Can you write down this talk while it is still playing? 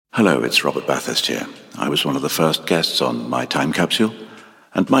Hello, it's Robert Bathurst here. I was one of the first guests on My Time Capsule,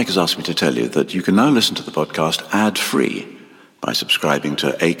 and Mike has asked me to tell you that you can now listen to the podcast ad-free by subscribing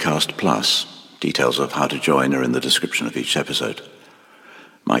to Acast Plus. Details of how to join are in the description of each episode.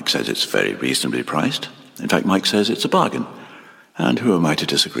 Mike says it's very reasonably priced. In fact, Mike says it's a bargain. And who am I to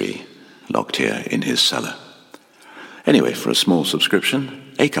disagree? Locked here in his cellar. Anyway, for a small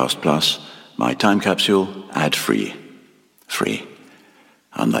subscription, Acast Plus, My Time Capsule, ad-free. Free.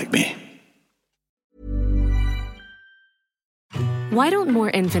 Unlike me. Why don't more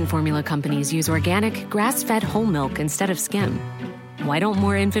infant formula companies use organic, grass-fed whole milk instead of skim? Why don't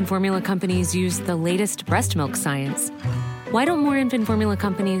more infant formula companies use the latest breast milk science? Why don't more infant formula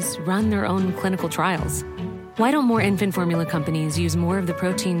companies run their own clinical trials? Why don't more infant formula companies use more of the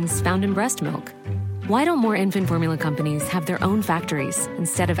proteins found in breast milk? Why don't more infant formula companies have their own factories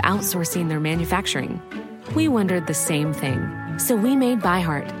instead of outsourcing their manufacturing? We wondered the same thing. So we made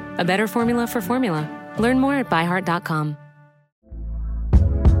ByHeart, a better formula for formula. Learn more at byheart.com.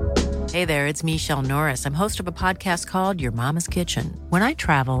 Hey there, it's Michelle Norris. I'm host of a podcast called Your Mama's Kitchen. When I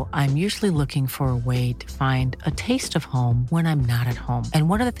travel, I'm usually looking for a way to find a taste of home when I'm not at home. And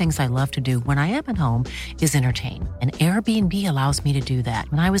one of the things I love to do when I am at home is entertain. And Airbnb allows me to do that.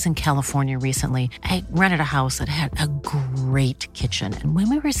 When I was in California recently, I rented a house that had a great kitchen. And when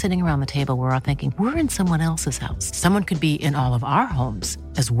we were sitting around the table, we were all thinking, we're in someone else's house. Someone could be in all of our homes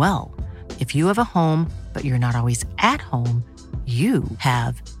as well. If you have a home, but you're not always at home, you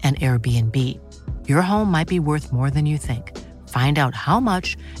have an Airbnb. Your home might be worth more than you think. Find out how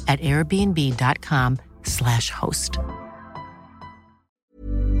much at airbnb.com/host.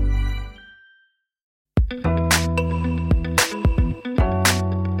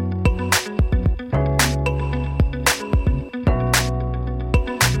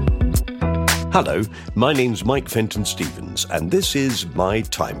 Hello, my name's Mike Fenton-Stevens, and this is My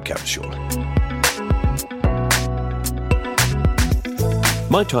Time Capsule.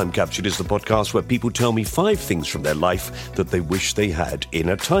 My Time Capsule is the podcast where people tell me 5 things from their life that they wish they had in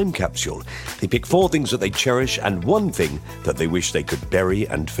a time capsule. They pick 4 things that they cherish and 1 thing that they wish they could bury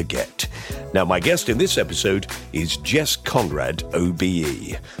and forget. Now, my guest in this episode is Jess Conrad,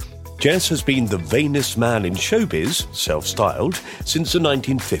 OBE. Jess has been the vainest man in showbiz, self-styled, since the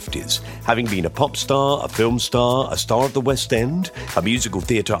 1950s, having been a pop star, a film star, a star of the West End, a musical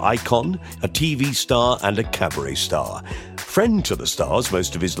theatre icon, a TV star and a cabaret star. Friend to the stars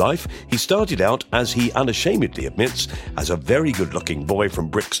most of his life, he started out, as he unashamedly admits, as a very good-looking boy from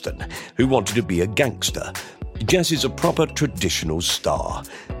Brixton who wanted to be a gangster. Jess is a proper traditional star,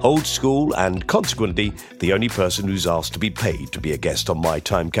 old school and consequently the only person who's asked to be paid to be a guest on My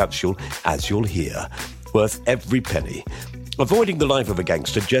Time Capsule, as you'll hear. Worth every penny. Avoiding the life of a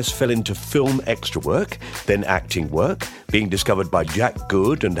gangster, Jess fell into film extra work, then acting work, being discovered by Jack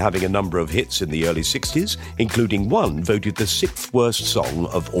Good and having a number of hits in the early 60s, including one voted the 6th worst song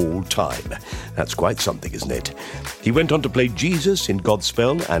of all time. That's quite something, isn't it? He went on to play Jesus in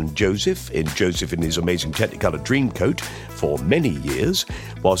Godspell and Joseph in His Amazing Technicolor Dreamcoat for many years,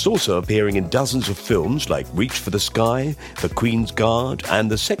 whilst also appearing in dozens of films like Reach for the Sky, The Queen's Guard, and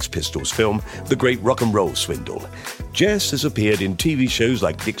the Sex Pistols film The Great Rock and Roll Swindle. Jess has appeared in TV shows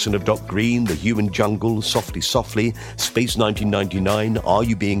like Dixon of Dock Green, The Human Jungle, Softly Softly, Space 1999, Are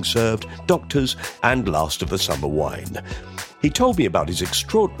You Being Served, Doctors, and Last of the Summer Wine. He told me about his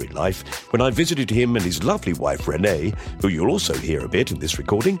extraordinary life when I visited him and his lovely wife Renee, who you'll also hear a bit in this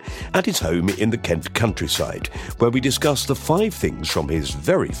recording, at his home in the Kent countryside, where we discussed the 5 things from his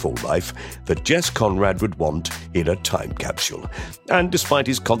very full life that Jess Conrad would want in a time capsule. And despite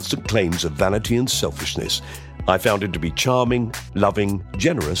his constant claims of vanity and selfishness, I found him to be charming, loving,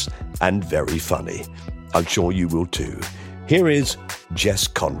 generous, and very funny. I'm sure you will too. Here is Jess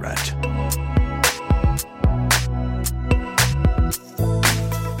Conrad.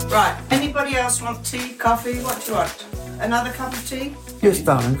 Right, anybody else want tea, coffee? What do you want? Another cup of tea? Yes,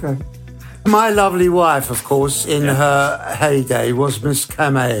 darling, go. My lovely wife, of course, in her heyday was Miss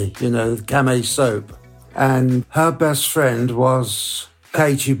Camay, Camay soap. And her best friend was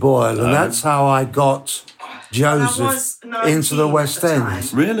Katie Boyle, and that's how I got Joseph into the West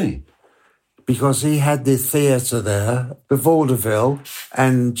End. Really? Because he had the theatre there, the vaudeville,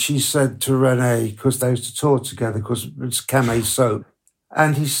 and she said to Renee, because they used to tour together, because it's Camay soap,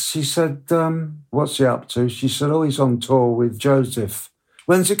 and she said, what's he up to? She said, he's on tour with Joseph.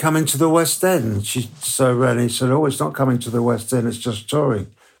 When's it coming to the West End? So Renee said, it's not coming to the West End, it's just touring.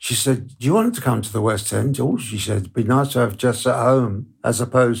 She said, do you want it to come to the West End? She said, it'd be nice to have Jess at home, as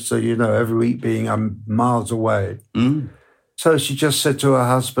opposed to, every week being miles away. So she just said to her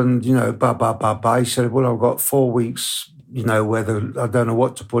husband, bye. He said, I've got 4 weeks I don't know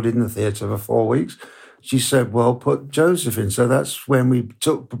what to put in the theatre for 4 weeks. She said, well, put Joseph in. So that's when we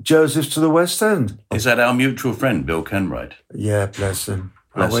took Joseph to the West End. Is that our mutual friend, Bill Conrad? Yeah, bless him.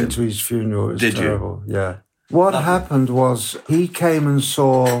 Bless I went him. to his funeral. It was Did terrible. Yeah. What happened was he came and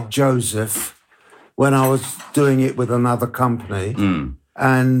saw Joseph when I was doing it with another company.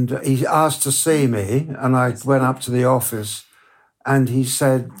 And he asked to see me, and I went up to the office, and he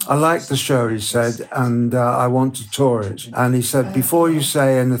said, I like the show, he said, and I want to tour it. And he said, before you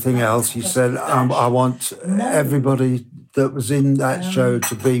say anything else, he said, I want everybody that was in that show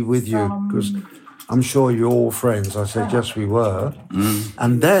to be with you, because I'm sure you're all friends. I said, yes, we were.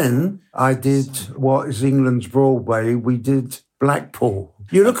 And then I did what is England's Broadway. We did Blackpool.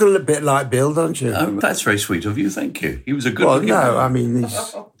 You look a little bit like Bill, don't you? Oh, that's very sweet of you. Thank you. He was a good Well, looking no, man. I mean,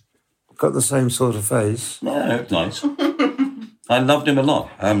 he's got the same sort of face. Yeah, it's nice. I loved him a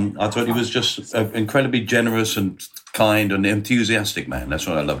lot. I thought he was just an incredibly generous and kind and enthusiastic man. That's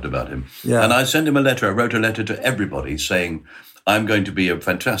what I loved about him. Yeah. And I sent him a letter. I wrote a letter to everybody saying, I'm going to be a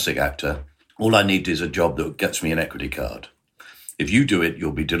fantastic actor. All I need is a job that gets me an equity card. If you do it,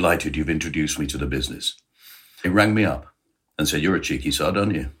 you'll be delighted you've introduced me to the business. He rang me up and said, you're a cheeky sod,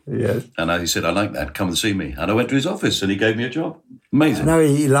 aren't you? Yes. And he said, I like that. Come and see me. And I went to his office and he gave me a job. Amazing. No,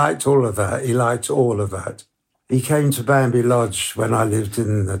 he liked all of that. He liked all of that. He came to Bambi Lodge when I lived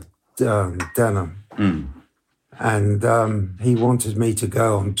in Denham. And he wanted me to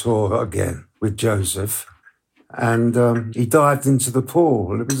go on tour again with Joseph. And he dived into the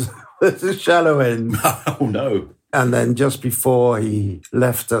pool. It was a shallow end. Oh, no. And then just before he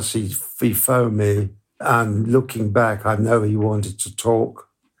left us, he phoned me. And looking back, I know he wanted to talk.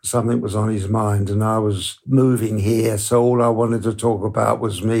 Something was on his mind, and I was moving here, so all I wanted to talk about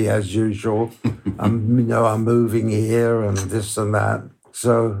was me, as usual. I'm moving here and this and that.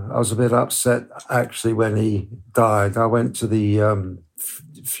 So I was a bit upset, actually, when he died. I went to the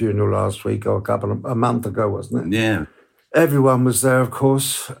funeral last week, or a month ago, wasn't it? Yeah. Everyone was there, of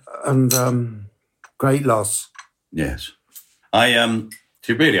course, and great loss. Yes. I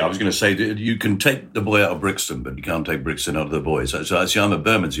was going to say that you can take the boy out of Brixton, but you can't take Brixton out of the boy. So actually, I'm a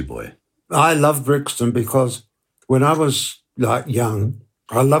Bermondsey boy. I love Brixton because when I was young,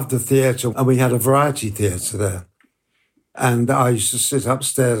 I loved the theatre, and we had a variety theatre there. And I used to sit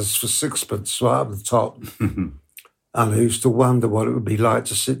upstairs for sixpence right up the top. And I used to wonder what it would be like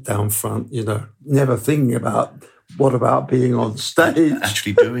to sit down front, never thinking about what about being on stage.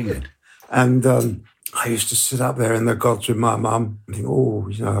 Actually doing it. And I used to sit up there in the gods with my mum and think,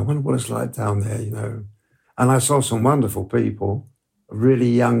 I wonder what it's like down there, And I saw some wonderful people. A really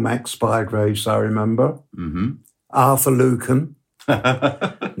young Max Spygraves, I remember. Mm-hmm. Arthur Lucan.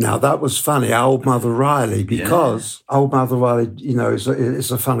 Now, that was funny, Old Mother Riley, because Old Mother Riley,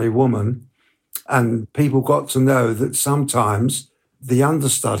 is a funny woman. And people got to know that sometimes the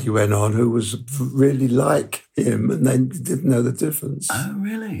understudy went on who was really like him, and they didn't know the difference. Oh,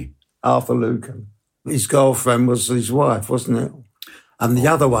 really? Arthur Lucan. His girlfriend was his wife, wasn't it? And the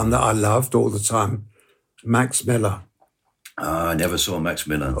other one that I loved all the time, Max Miller. I never saw Max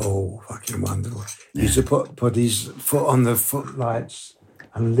Miller. Oh, fucking wonderful. He used to put his foot on the footlights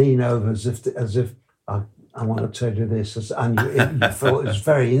and lean over as if I want to tell you this. And you thought it was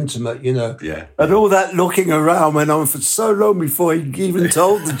very intimate, Yeah. And all that looking around went on for so long before he even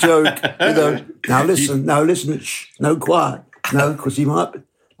told the joke, Now listen, shh, no quiet. No, because he might...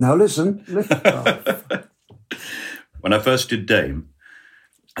 Now listen. Oh. When I first did Dame,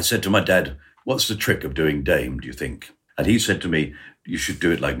 I said to my dad, what's the trick of doing Dame, do you think? And he said to me, you should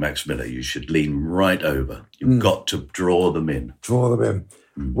do it like Max Miller. You should lean right over. You've got to draw them in. Draw them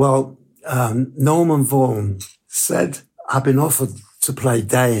in. Well, Norman Vaughan said, I've been offered to play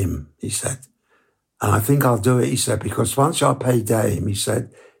Dame, he said. And I think I'll do it, he said, because once I play Dame, he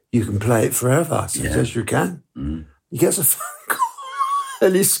said, you can play it forever. I said, yes, you can. He gets a phone call.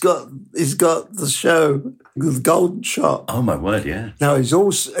 And he's got the show, the Golden Shot. Oh, my word, yeah. Now, he's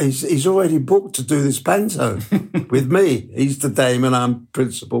already booked to do this panto with me. He's the Dame and I'm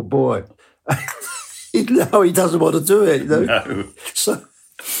principal boy. Now he doesn't want to do it, No. So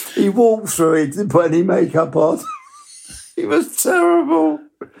he walked through it, didn't put any makeup on. It was terrible.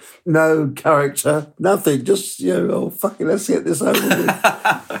 No character, nothing. Just, fucking let's get this over with.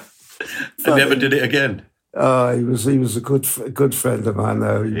 I never did it again. He was a good friend of mine,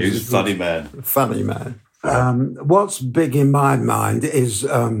 though. He was a funny man. Funny man. What's big in my mind is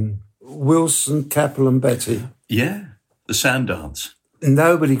Wilson, Keppel and Betty. Yeah, the sand dance.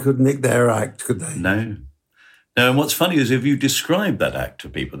 Nobody could nick their act, could they? No. No, and what's funny is if you describe that act to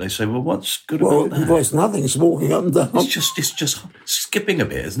people, they say, well, what's good about that? Well, it's nothing. It's walking up and down. It's just skipping a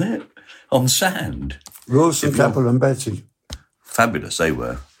bit, isn't it? On sand. Wilson, Keppel and Betty. Fabulous, they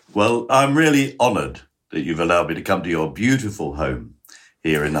were. Well, I'm really honoured that you've allowed me to come to your beautiful home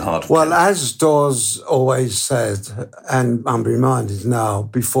here in the heart of Well, Kent. as Dawes always said, and I'm reminded now,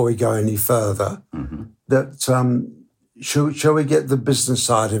 before we go any further, that shall we get the business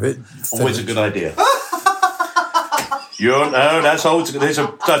side of it finished? Always a good idea.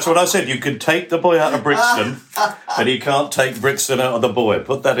 That's what I said. You can take the boy out of Brixton, but you can't take Brixton out of the boy.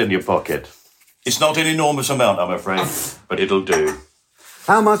 Put that in your pocket. It's not an enormous amount, I'm afraid, but it'll do.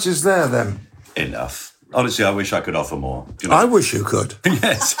 How much is there, then? Enough. Honestly, I wish I could offer more. You know? I wish you could.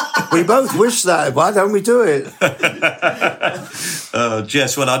 Yes. We both wish that. Why don't we do it?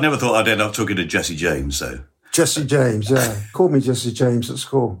 Jess, well, I never thought I'd end up talking to Jesse James, though. Jesse James, yeah. Called me Jesse James at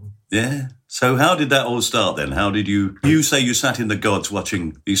school. Yeah. So how did that all start then? How did you say you sat in the gods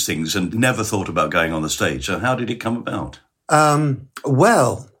watching these things and never thought about going on the stage. So how did it come about?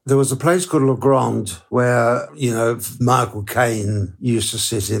 Well, there was a place called Le Grand where, Michael Caine used to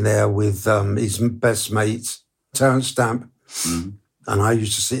sit in there with his best mate, Terence Stamp. And I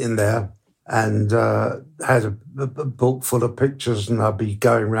used to sit in there and had a book full of pictures, and I'd be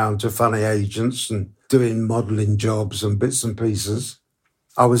going round to funny agents and doing modelling jobs and bits and pieces.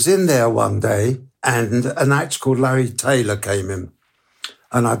 I was in there one day and an actor called Larry Taylor came in,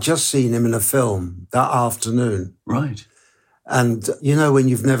 and I'd just seen him in a film that afternoon. Right. And, when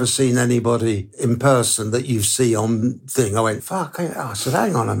you've never seen anybody in person that you see on thing, I went, fuck. I said,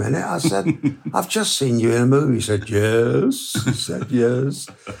 hang on a minute. I said, I've just seen you in a movie. He said, yes. He said, yes.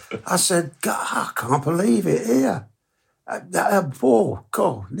 I said, God, I can't believe it here. Oh,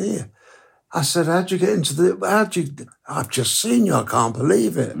 God, here. I said, how'd you get into I've just seen you. I can't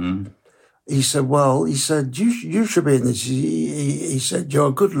believe it. He said, you should be in this. He said, you're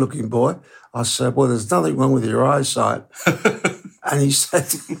a good looking boy. I said, well, there's nothing wrong with your eyesight. And he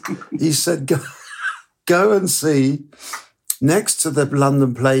said, go and see, next to the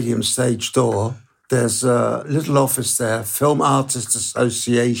London Palladium stage door, there's a little office there, Film Artists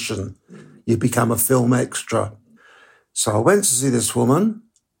Association. You become a film extra. So I went to see this woman,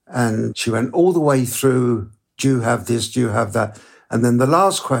 and she went all the way through, do you have this, do you have that? And then the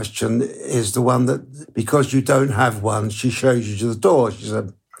last question is the one that, because you don't have one, she shows you to the door. She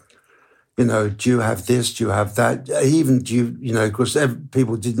said, do you have this? Do you have that? Even because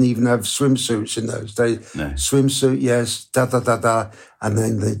people didn't even have swimsuits in those days. No. Swimsuit, yes, da-da-da-da. And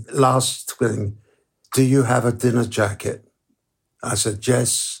then the last thing, do you have a dinner jacket? I said,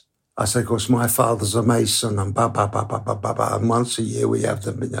 yes. I said, of course, my father's a mason, and ba-ba-ba-ba-ba-ba. And once a year we have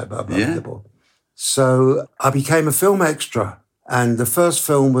them, blah. So I became a film extra. And the first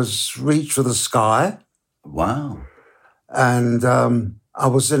film was Reach for the Sky. Wow. And I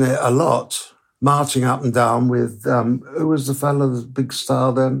was in it a lot, marching up and down with, who was the fellow, the big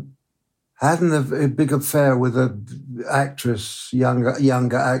star then? Had a big affair with an actress,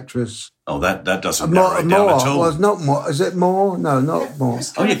 younger actress. Oh, that doesn't narrow it down at all. Well, not more. Is it Moore? No, not Moore.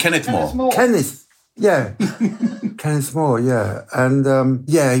 Oh, yeah, Kenneth Moore. Kenneth, yeah. Kenneth Moore, yeah. And,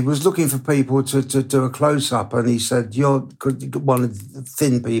 he was looking for people to do a close-up, and he said, you wanted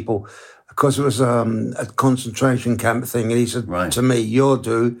thin people, because it was a concentration camp thing. And he said, right. To me, you'll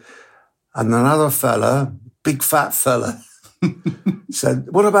do. And another fella, big fat fella, said,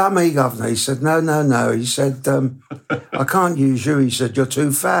 what about me, Governor? He said, no. He said, I can't use you. He said, you're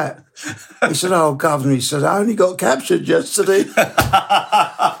too fat. He said, oh, Governor. He said, I only got captured yesterday.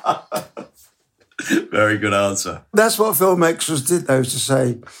 Very good answer. That's what film extras did, though,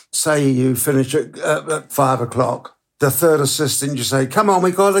 to say you finish at 5 o'clock. The third assistant, you say, come on,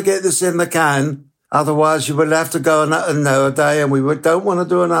 we've got to get this in the can. Otherwise, you would have to go another day, and we don't want to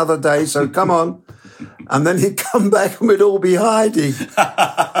do another day, so come on. And then he'd come back and we'd all be hiding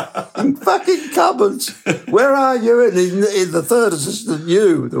in fucking cupboards. Where are you? And in the third assistant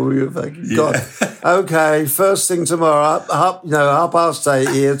knew that we were fucking gone. Okay, first thing tomorrow,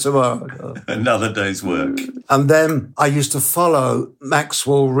 8:30 here tomorrow. Another day's work. And then I used to follow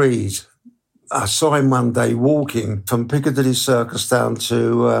Maxwell Reed. I saw him one day walking from Piccadilly Circus down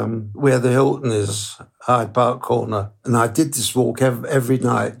to where the Hilton is, Hyde Park Corner. And I did this walk every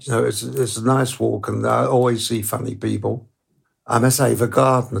night. It's a nice walk, and I always see funny people. I met Ava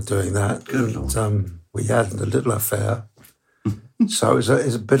Gardner doing that. Good and we had a little affair. So it's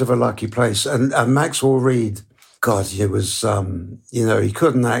a bit of a lucky place. And Maxwell Reed, God, he was, he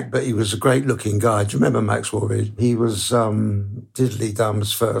couldn't act, but he was a great-looking guy. Do you remember Maxwell Reed? He was Diddley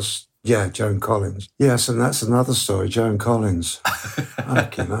Dum's first. Yeah, Joan Collins. Yes, and that's another story, Joan Collins.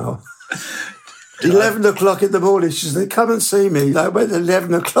 Fucking hell. 11 o'clock in the morning, she said, come and see me. I went at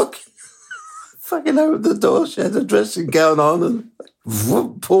 11 o'clock. Fucking opened the door. She had a dressing gown on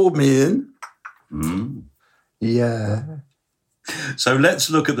and pulled me in. Mm. Yeah. So let's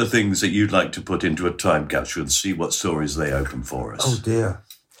look at the things that you'd like to put into a time capsule and see what stories they open for us. Oh, dear.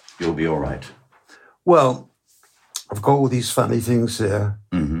 You'll be all right. Well, I've got all these funny things here.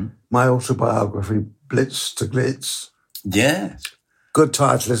 Mm-hmm. My autobiography, Blitz to Glitz. Yeah. Good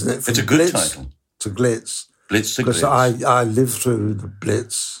title, isn't it? It's a good title. To Glitz. Blitz to Glitz. Because I lived through the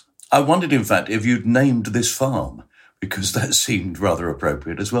Blitz. I wondered, in fact, if you'd named this farm, because that seemed rather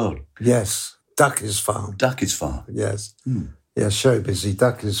appropriate as well. Yes. Ducky's Farm. Ducky's Farm. Yes. Yeah, show busy.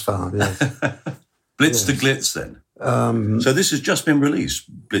 Ducky's Farm, yes. Blitz to Glitz, then. So this has just been released,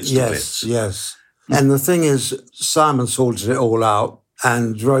 Blitz to Glitz. Yes. And the thing is, Simon sorted it all out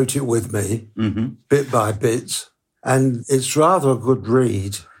and wrote it with me, bit by bit. And it's rather a good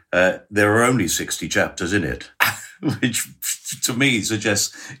read. There are only 60 chapters in it, which to me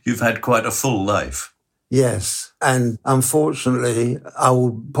suggests you've had quite a full life. Yes. And unfortunately, I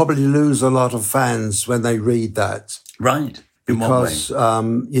will probably lose a lot of fans when they read that. Right. In because, what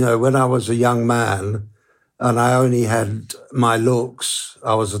way? When I was a young man and I only had my looks,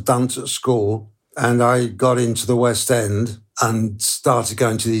 I was a dunce at school, and I got into the West End and started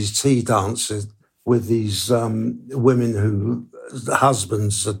going to these tea dances with these women whose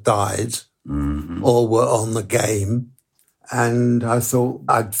husbands had died or were on the game. And I thought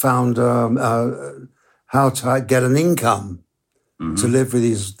I'd found how to get an income to live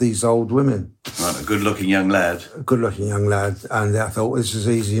with these old women. Right, a good-looking young lad. A good-looking young lad. And I thought, this is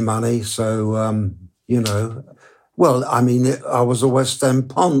easy money. So, I was a West End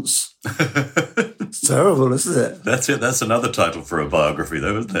Ponce. It's terrible, isn't it? That's it. That's another title for a biography,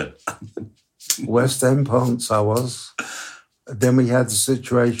 though, isn't it? West End Ponce, I was. Then we had the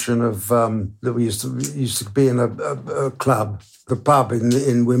situation of that we used to be in a club, the pub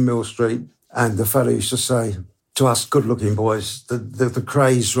in Windmill Street, and the fellow used to say to us good-looking boys, the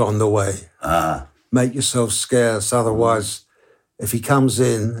craze are on the way. Make yourself scarce, otherwise, if he comes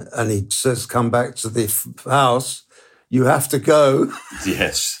in and he says, come back to the house, you have to go.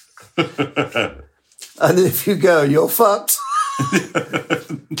 Yes. And if you go, you're fucked.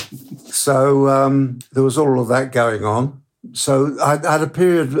 So there was all of that going on. So I had a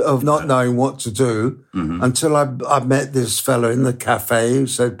period of not knowing what to do until I met this fellow in the cafe who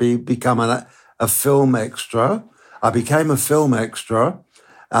said, become a film extra. I became a film extra.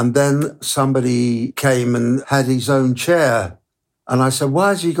 And then somebody came and had his own chair. And I said, why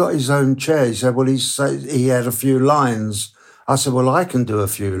has he got his own chair? He said, well, he had a few lines. I said, well, I can do a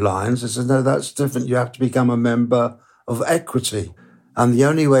few lines. I said, no, that's different. You have to become a member of Equity. And the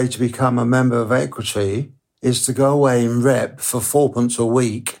only way to become a member of Equity is to go away and rep for 4p a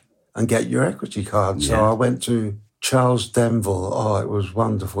week and get your Equity card. Yeah. So I went to Charles Denville. Oh, it was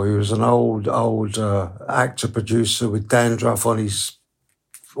wonderful. He was an old actor-producer with dandruff on his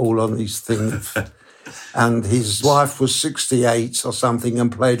things. And his wife was 68 or something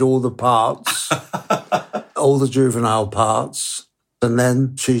and played all the parts, all the juvenile parts. And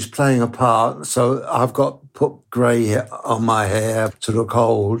then she's playing a part. So I've got put grey on my hair to look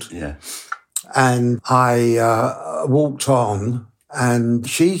old. Yeah. And I walked on and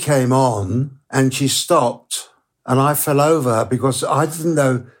she came on and she stopped and I fell over because I didn't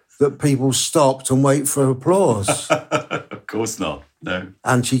know that people stopped and wait for applause. Of course not, no.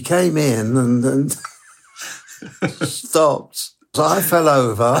 And she came in and stopped. So I fell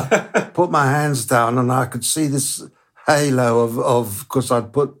over, put my hands down and I could see this halo of because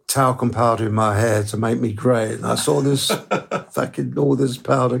I'd put talcum powder in my hair to make me grey, and I saw this all this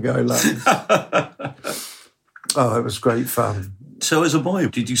powder go like this. Oh, it was great fun. So as a boy,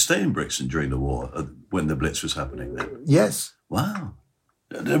 did you stay in Brixton during the war when the Blitz was happening then? Yes. Wow.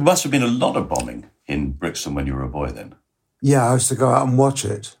 There must have been a lot of bombing in Brixton when you were a boy then. Yeah, I used to go out and watch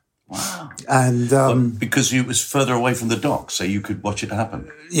it. Wow. And because it was further away from the dock, so you could watch it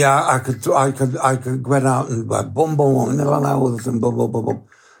happen. Yeah, I could go out and like boom, boom, boom, boom, boom, boom.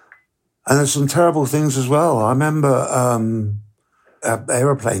 And there's some terrible things as well. I remember an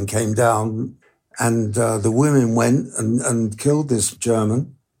aeroplane came down and the women went and killed this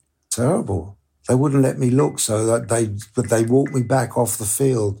German. Terrible. They wouldn't let me look, so that they walked me back off the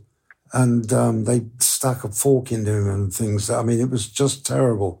field, and they stuck a fork into him and things. I mean, it was just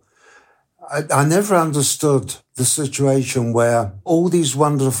terrible. I never understood the situation where all these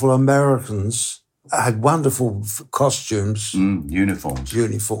wonderful Americans had wonderful costumes. Uniform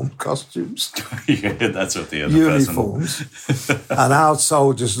costumes. Yeah, that's what the other uniforms. And our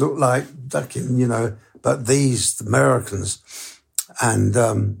soldiers looked like ducking, but these Americans, and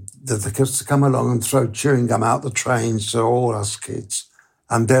they used to come along and throw chewing gum out the trains to all us kids.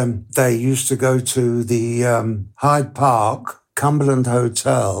 And then they used to go to the Hyde Park, Cumberland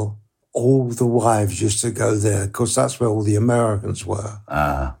Hotel, all the wives used to go there because that's where all the Americans were.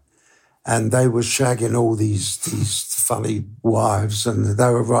 Ah. And they were shagging all these funny wives, and they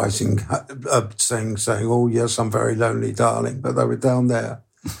were writing saying, "Oh yes, I'm very lonely, darling." But they were down there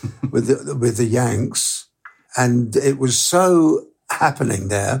with the Yanks, and it was so happening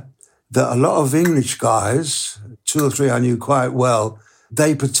there that a lot of English guys, 2 or 3 I knew quite well,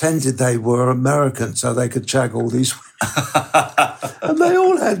 they pretended they were American so they could shag all these women. And they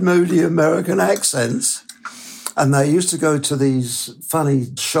all had moody American accents. And they used to go to these funny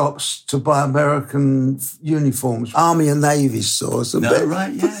shops to buy American uniforms, Army and Navy stores. No,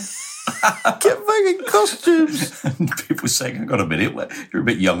 right, yeah. Kept making costumes. People saying, hang on a minute, you're a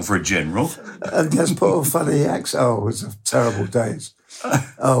bit young for a general. And just put a funny accent. Oh, it was a terrible days.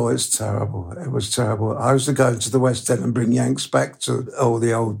 Oh, it's terrible. It was terrible. I used to go to the West End and bring Yanks back to all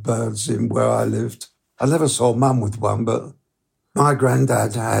the old birds in where I lived. I never saw Mum with one, but my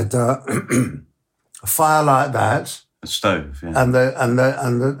granddad had a fire like that. A stove, yeah. And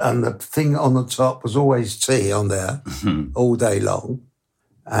the thing on the top was always tea on there all day long.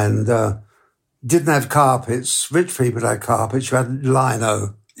 And didn't have carpets. Rich people had carpets. You had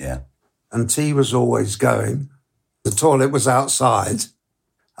lino. Yeah. And tea was always going. The toilet was outside.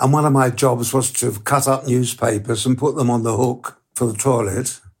 And one of my jobs was to cut up newspapers and put them on the hook for the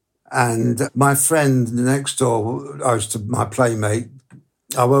toilet. And my friend next door, my playmate,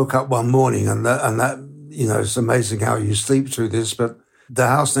 I woke up one morning and that, you know, it's amazing how you sleep through this, but the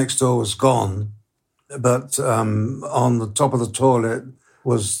house next door was gone. But on the top of the toilet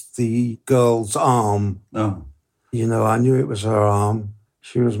was the girl's arm. Oh. You know, I knew it was her arm.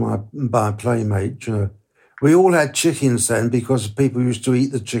 She was my playmate, you know. We all had chickens then because people used to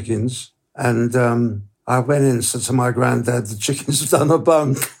eat the chickens. And I went in and said to my granddad, the chickens have done a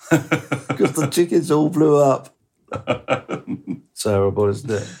bunk because the chickens all blew up. Terrible, isn't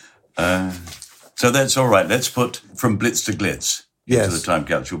it? So that's all right. Let's put From Blitz to Glitz into the time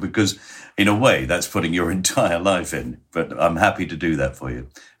capsule because, in a way, that's putting your entire life in. But I'm happy to do that for you.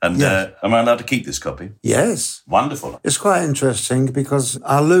 And am I allowed to keep this copy? Yes. Wonderful. It's quite interesting because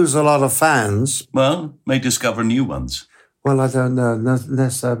I lose a lot of fans. Well, may discover new ones. Well, I don't know,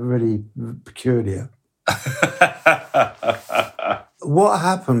 unless they're really peculiar. What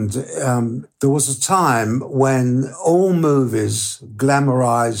happened, there was a time when all movies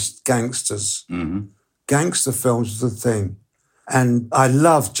glamorized gangsters. Mm-hmm. Gangster films was the thing. And I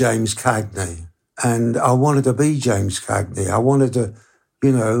loved James Cagney. And I wanted to be James Cagney. I wanted to,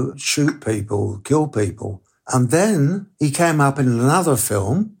 you know, shoot people, kill people. And then he came up in another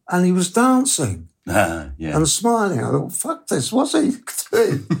film and he was dancing. Yeah. And smiling. I thought, fuck this, what's he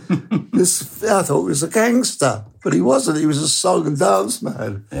doing? I thought he was a gangster, but he wasn't. He was a song and dance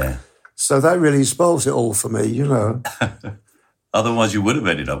man. Yeah. So that really spoils it all for me, you know. Otherwise you would have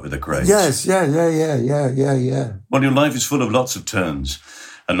ended up with a craze. Yes, yeah. Well, your life is full of lots of turns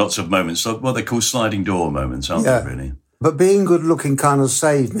and lots of moments, so what they call sliding door moments, aren't they, really? But being good-looking kind of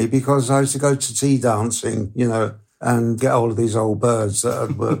saved me because I used to go to tea dancing, you know, and get hold of these old birds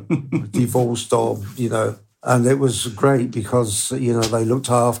that were divorced or, you know. And it was great because, you know, they looked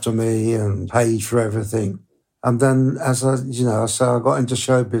after me and paid for everything. And then as I got into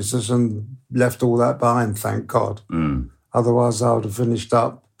show business and left all that behind, thank God. Mm. Otherwise I would have finished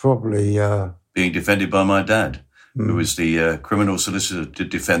up probably... being defended by my dad, who was the criminal solicitor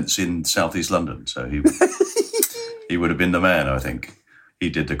defence in South East London. So he would have been the man, I think. He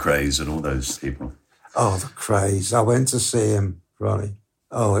did the Craze and all those people. Oh, the Craze. I went to see him, Ronnie.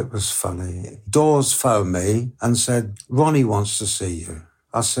 Oh, it was funny. Dawes phoned me and said, Ronnie wants to see you.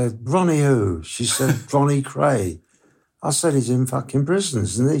 I said, Ronnie who? She said, Ronnie Cray. I said, he's in fucking prison,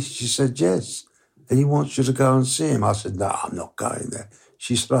 isn't he? She said, yes. And he wants you to go and see him. I said, no, I'm not going there.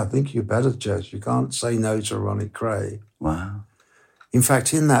 She said, I think you better, Jess. You can't say no to Ronnie Cray. Wow. In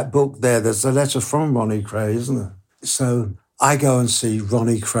fact, in that book there's a letter from Ronnie Cray, isn't there? So I go and see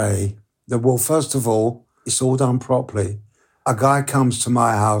Ronnie Cray. Well, first of all, it's all done properly. A guy comes to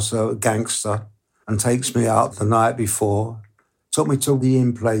my house, a gangster, and takes me out the night before. Took me to the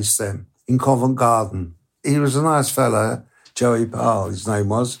inn place then, in Covent Garden. He was a nice fella, Joey Powell, his name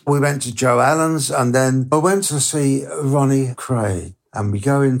was. We went to Joe Allen's, and then I went to see Ronnie Cray. And we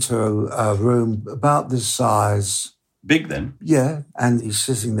go into a room about this size. Big then? Yeah, and he's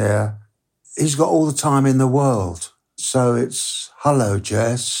sitting there. He's got all the time in the world. So it's, hello,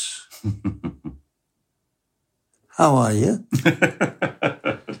 Jess. How are you?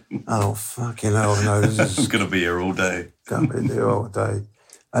 Oh, fucking hell, no. This is going to be here all day. Going to be here all day.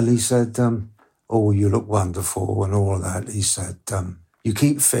 And he said, oh, you look wonderful and all of that. He said, you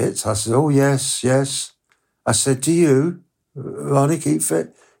keep fit? I said, oh, yes. I said, do you, Ronnie, keep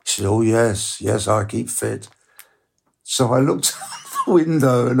fit? He said, oh, yes, I keep fit. So I looked out the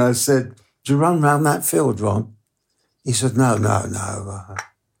window and I said, do you run round that field, Ron? He said, no,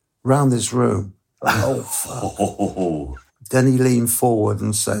 round this room. Oh, fuck. Then he leaned forward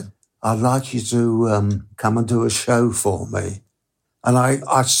and said, I'd like you to come and do a show for me. And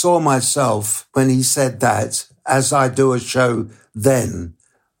I saw myself, when he said that, as I do a show then,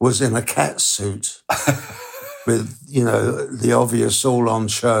 was in a cat suit with, the obvious all-on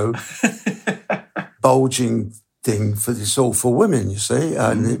show, bulging thing it's all for women, you see.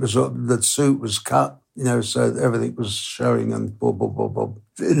 And it was, the suit was cut, so everything was showing and bob, bob, bob, bob.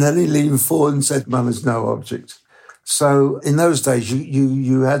 And then he leaned forward and said, man is no object. So in those days,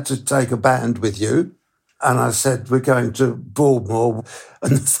 you had to take a band with you. And I said, we're going to Broadmoor.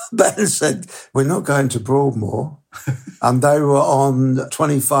 And the band said, we're not going to Broadmoor. And they were on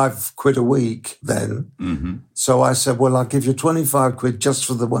 25 quid a week then. Mm-hmm. So I said, well, I'll give you 25 quid just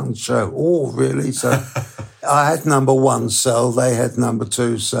for the one show. Oh, really? So I had number 1 cell. They had number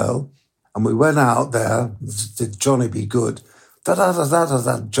 2 cell. And we went out there. Did Johnny Be Good?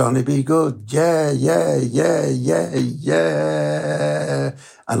 Da-da-da-da-da-da, Johnny Be Good. Yeah.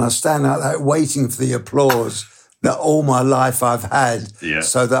 And I stand out there waiting for the applause that all my life I've had,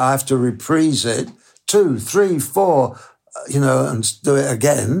 so that I have to reprise it 2, 3, 4, and do it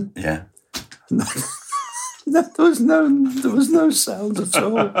again. Yeah. There was no sound at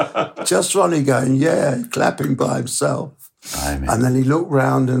all. Just Ronnie going, clapping by himself. And then he looked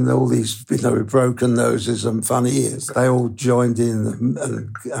round and all these, with broken noses and funny ears, they all joined in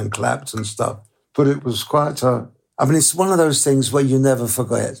and clapped and stuff. But it was quite it's one of those things where you never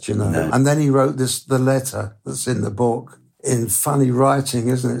forget, No. And then he wrote the letter that's in the book in funny writing,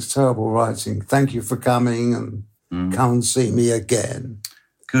 isn't it? It's terrible writing. Thank you for coming and come and see me again.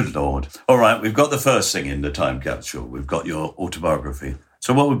 Good Lord. All right, we've got the first thing in the time capsule. We've got your autobiography.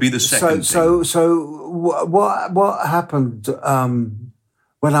 So what would be the second thing? So what happened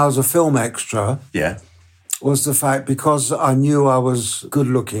when I was a film extra was the fact, because I knew I was good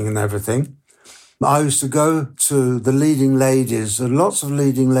looking and everything, I used to go to the leading ladies. Lots of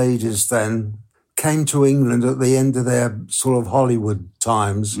leading ladies then came to England at the end of their sort of Hollywood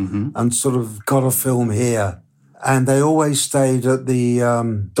times and sort of got a film here. And they always stayed at the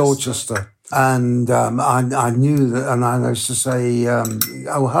Dorchester. And I knew that, and I used to say,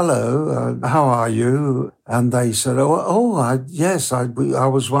 oh, hello, how are you? And they said, yes, I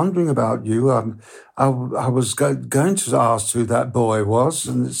was wondering about you. I was going to ask who that boy was,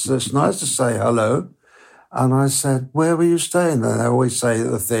 and it's nice to say hello. And I said, where were you staying? And they always say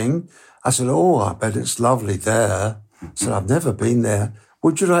the thing. I said, I bet it's lovely there. I said, I've never been there.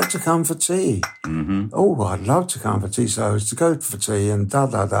 Would you like to come for tea? Mm-hmm. Oh, I'd love to come for tea. So I was to go for tea and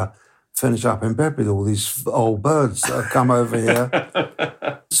finish up in bed with all these old birds that have come over here.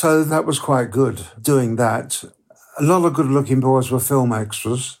 So that was quite good, doing that. A lot of good-looking boys were film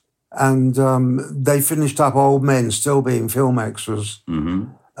extras, and they finished up old men still being film extras. Mm-hmm.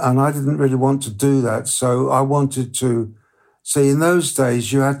 And I didn't really want to do that, so I wanted to... See, in those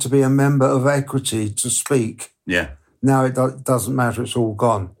days, you had to be a member of Equity to speak. Yeah. Now it doesn't matter, it's all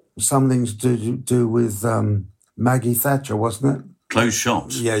gone. Some things to do with Maggie Thatcher, wasn't it? Closed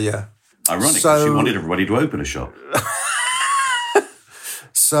shops. Yeah. Ironic, because she wanted everybody to open a shop.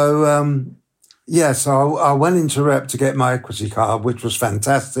 So I went into Rep to get my Equity card, which was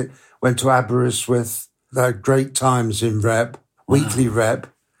fantastic. Went to Aberystwyth, had great times in Rep, weekly Rep.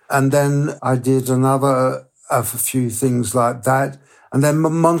 And then I did a few things like that. And then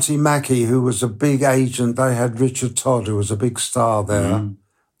Monty Mackey, who was a big agent, they had Richard Todd, who was a big star there,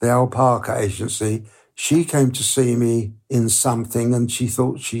 the Alpaca agency. She came to see me in something and she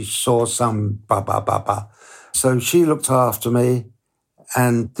thought she saw some ba-ba-ba-ba. So she looked after me,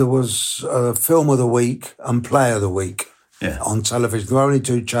 and there was a Film of the Week and Play of the Week on television. There were only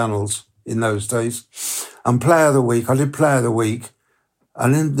 2 channels in those days. And Play of the Week, I did Play of the Week.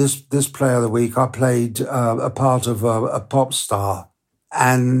 And in this Play of the Week, I played a part of a pop star.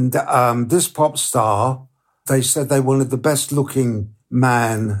 And this pop star, they said they wanted the best-looking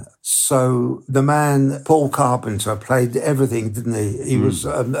man. So the man, Paul Carpenter, played everything, didn't he? He was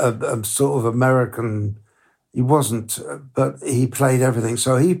a sort of American... He wasn't, but he played everything.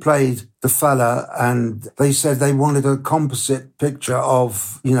 So he played the fella, and they said they wanted a composite picture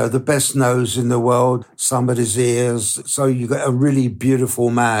of, the best nose in the world, somebody's ears. So you got a really beautiful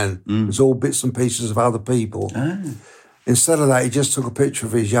man. It's all bits and pieces of other people. Instead of that, he just took a picture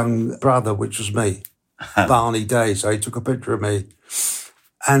of his young brother, which was me, Barney Day. So he took a picture of me.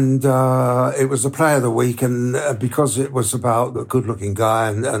 And it was the Play of the Week, and because it was about a good-looking guy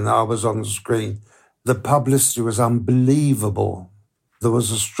and I was on the screen, the publicity was unbelievable. There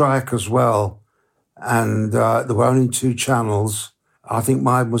was a strike as well, and there were only 2 channels. I think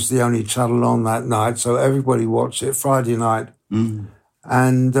mine was the only channel on that night, so everybody watched it Friday night.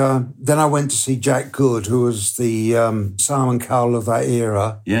 And then I went to see Jack Good, who was the Simon Cowell of that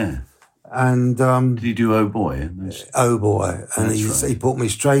era. Yeah. And did he do Oh Boy? Oh Boy. And he put me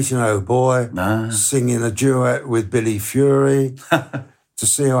straight in Oh Boy, singing a duet with Billy Fury. To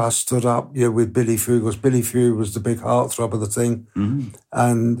see how I stood up with Billy Fury, because Billy Fury was the big heartthrob of the thing.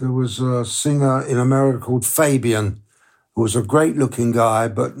 And there was a singer in America called Fabian, who was a great-looking guy,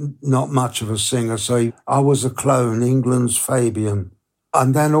 but not much of a singer. So I was a clone, England's Fabian.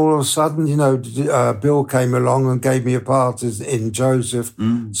 And then all of a sudden, Bill came along and gave me a part in Joseph.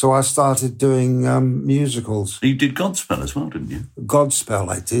 So I started doing musicals. You did Godspell as well, didn't you? Godspell,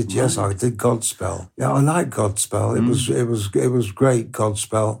 I did. Right. Yes, I did Godspell. Yeah, I like Godspell. It was great,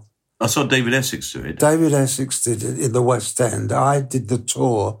 Godspell. I saw David Essex do it. David Essex did it in the West End. I did the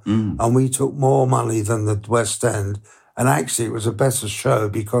tour, and we took more money than the West End. And actually, it was a better show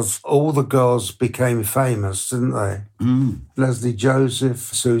because all the girls became famous, didn't they? Leslie Joseph,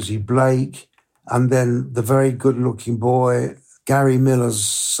 Susie Blake, and then the very good-looking boy, Gary Miller's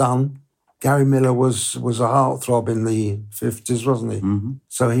son. Gary Miller was a heartthrob in the 50s, wasn't he?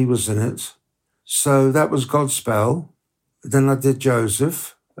 So he was in it. So that was Godspell. Then I did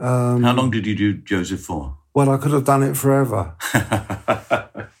Joseph. How long did you do Joseph for? Well, I could have done it forever.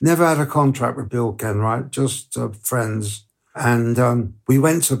 Never had a contract with Bill Kenwright, just friends. And we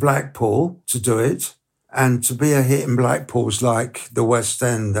went to Blackpool to do it. And to be a hit in Blackpool is like the West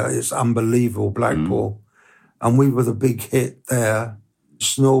End. It's unbelievable, Blackpool. And we were the big hit there.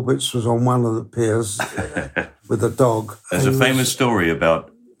 Snorbits was on one of the piers with a dog. There's a famous story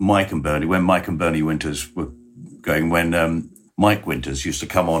about Mike and Bernie, when Mike and Bernie Winters were going, when Mike Winters used to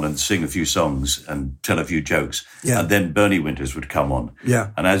come on and sing a few songs and tell a few jokes. Yeah. And then Bernie Winters would come on.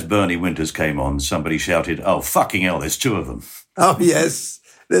 Yeah. And as Bernie Winters came on, somebody shouted, "Oh, fucking hell, there's 2 of them." Oh, yes.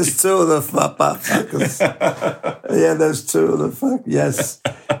 There's 2 of the fuckers. Yeah, there's 2 of the fuck. Yes.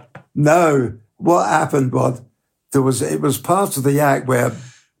 No. What happened was, it was part of the act where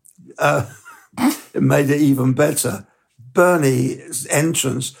it made it even better. Bernie's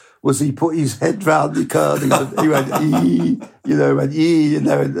entrance was he put his head round the curtain. He went,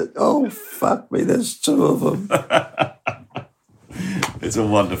 oh, fuck me, there's 2 of them. It's a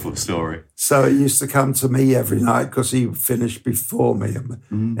wonderful story. So he used to come to me every night because he finished before me,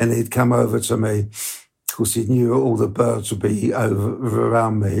 and he'd come over to me because he knew all the birds would be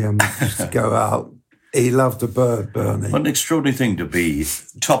around me, and we used to go out. He loved a bird, Bernie. What an extraordinary thing to be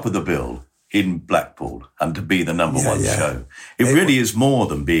top of the bill in Blackpool and to be the number 1 show. It really is more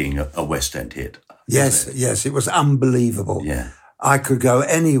than being a West End hit. Yes, it was unbelievable. Yeah. I could go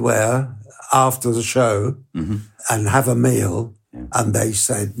anywhere after the show and have a meal, and they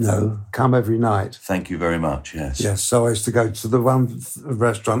said, no, come every night. Thank you very much, yes. Yes, so I used to go to the one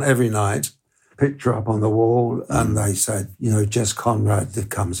restaurant every night, picture up on the wall, and they said, Jess Conrad that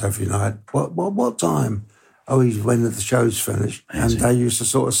comes every night. What time? Oh, when the show's finished. Amazing. And they used to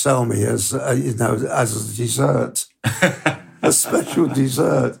sort of sell me as a dessert, a special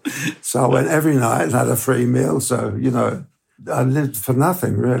dessert. So I went every night and had a free meal. So, I lived for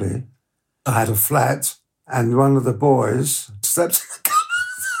nothing, really. I had a flat, and one of the boys slept in the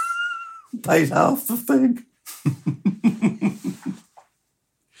cupboard, paid half the thing.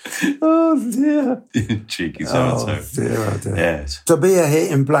 Oh, dear. Cheeky so-and-so. Oh, dear. Yes. To be a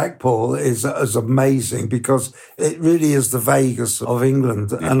hit in Blackpool is amazing because it really is the Vegas of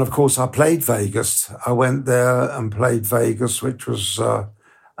England. Yeah. And, of course, I played Vegas. I went there and played Vegas, which was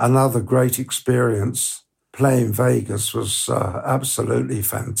another great experience. Playing Vegas was absolutely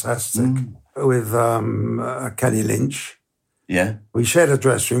fantastic with Kenny Lynch. Yeah. We shared a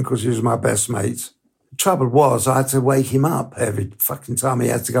dressing room because he was my best mate. The trouble was I had to wake him up every fucking time he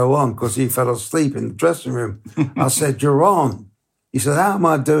had to go on because he fell asleep in the dressing room. I said, "You're on." He said, "How am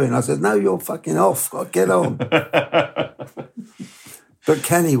I doing?" I said, "No, you're fucking off. Got to get on." But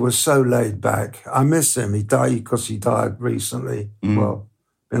Kenny was so laid back. I miss him. He died recently. Well,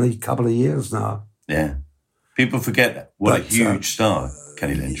 been a couple of years now. Yeah. People forget what a huge star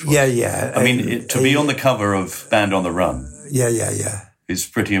Kenny Lynch was. Yeah. I mean, to be on the cover of Band on the Run. Yeah. It's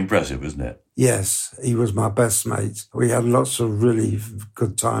pretty impressive, isn't it? Yes, he was my best mate. We had lots of really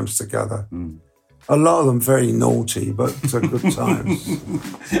good times together. A lot of them very naughty, but good times.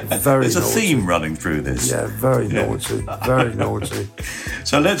 There's a theme running through this. Yeah, very naughty, very naughty.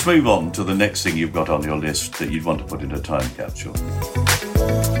 So let's move on to the next thing you've got on your list that you'd want to put in a time capsule.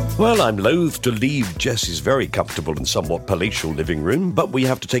 Well, I'm loath to leave Jess's very comfortable and somewhat palatial living room, but we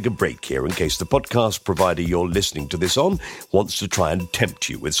have to take a break here in case the podcast provider you're listening to this on wants to try and tempt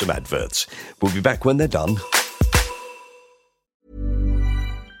you with some adverts. We'll be back when they're done.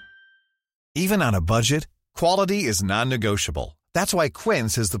 Even on a budget, quality is non-negotiable. That's why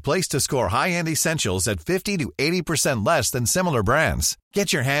Quince is the place to score high-end essentials at 50 to 80% less than similar brands.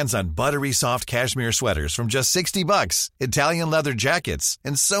 Get your hands on buttery soft cashmere sweaters from just $60, Italian leather jackets,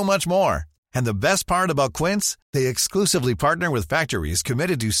 and so much more. And the best part about Quince, they exclusively partner with factories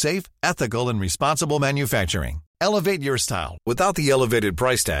committed to safe, ethical, and responsible manufacturing. Elevate your style without the elevated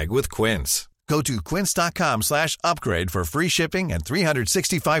price tag with Quince. Go to quince.com/upgrade for free shipping and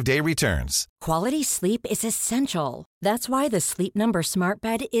 365-day returns. Quality sleep is essential. That's why the Sleep Number Smart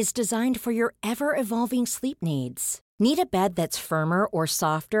Bed is designed for your ever-evolving sleep needs. Need a bed that's firmer or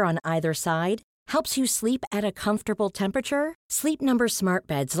softer on either side? Helps you sleep at a comfortable temperature? Sleep Number Smart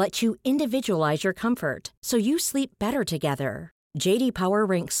Beds let you individualize your comfort, so you sleep better together. J.D. Power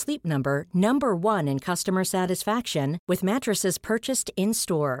ranks Sleep Number number 1 in customer satisfaction with mattresses purchased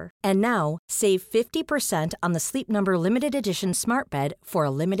in-store. And now, save 50% on the Sleep Number Limited Edition Smart Bed for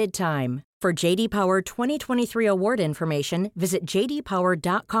a limited time. For J.D. Power 2023 award information, visit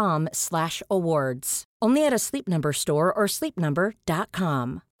jdpower.com/awards. Only at a Sleep Number store or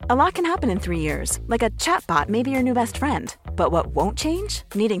sleepnumber.com. A lot can happen in 3 years, like a chatbot may be your new best friend. But what won't change?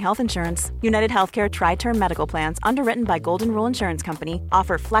 Needing health insurance. United Healthcare Tri-Term Medical Plans, underwritten by Golden Rule Insurance Company,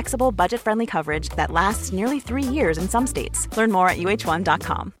 offer flexible, budget-friendly coverage that lasts nearly 3 years in some states. Learn more at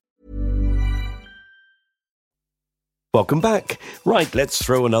uh1.com. Welcome back. Right, let's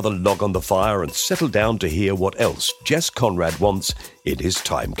throw another log on the fire and settle down to hear what else Jess Conrad wants in his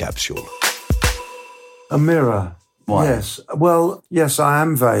time capsule. A mirror. Why? Yes. Well, yes, I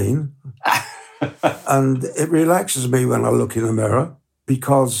am vain. And it relaxes me when I look in a mirror,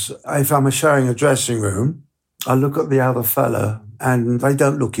 because if I'm sharing a dressing room, I look at the other fella and they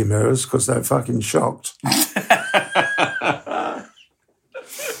don't look in mirrors because they're fucking shocked.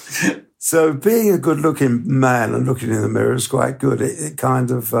 So being a good-looking man and looking in the mirror is quite good. It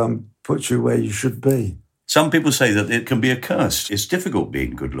kind of puts you where you should be. Some people say that it can be a curse. It's difficult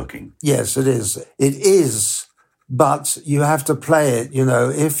being good-looking. Yes, it is. It is. But you have to play it, you know.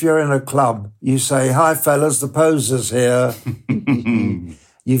 If you're in a club, you say, "Hi, fellas, the poser's here."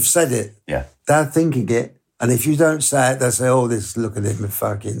 You've said it. Yeah. They're thinking it. And if you don't say it, they say, "Oh, this, look at him,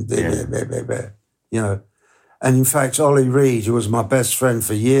 fucking..." You know. And in fact, Ollie Reed, who was my best friend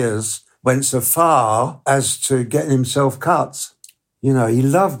for years, went so far as to getting himself cut. You know, he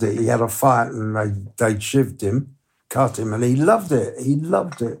loved it. He had a fight and they shivved him, cut him, and he loved it. He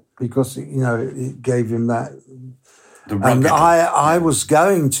loved it because, you know, it gave him that... And I was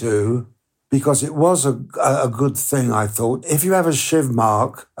going to, because it was a good thing, I thought. If you have a shiv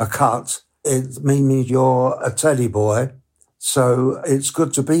mark, a cut, it means you're a teddy boy, so it's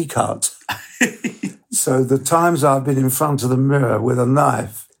good to be cut. So the times I've been in front of the mirror with a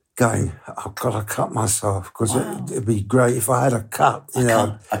knife going, "I've got to cut myself," because it'd be great if I had a cut. You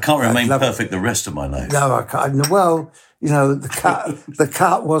know, I can't remain perfect the rest of my life. No, I can't. Well, you know, the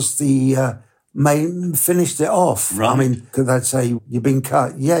cut was the... finished it off. Right. I mean, because they'd say, "You've been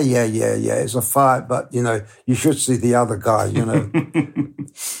cut." Yeah. It's a fight, but, you know, you should see the other guy, you know.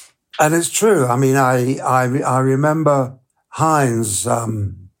 And it's true. I mean, I remember Heinz,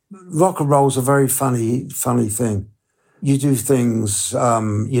 rock and roll's a very funny thing. You do things,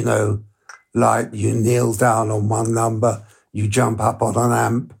 you know, like you kneel down on one number, you jump up on an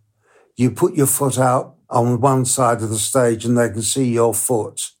amp, you put your foot out on one side of the stage and they can see your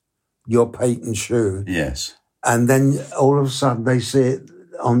foot, your patent shoe. Yes. And then all of a sudden they see it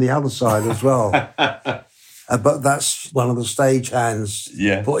on the other side as well. But that's one of the stage hands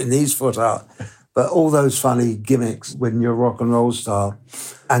putting his foot out. But all those funny gimmicks when you're a rock and roll star.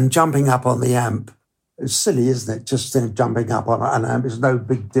 And jumping up on the amp. It's silly, isn't it? Just jumping up on an amp is no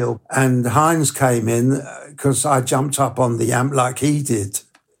big deal. And Heinz came in because I jumped up on the amp like he did.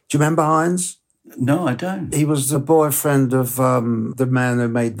 Do you remember Heinz? No, I don't. He was the boyfriend of the man who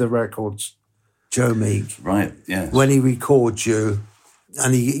made the records, Joe Meek. Right, yes. When he records you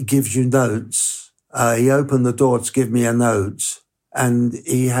and he gives you notes, he opened the door to give me a note and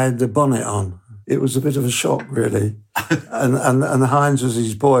he had the bonnet on. It was a bit of a shock, really. and Heinz was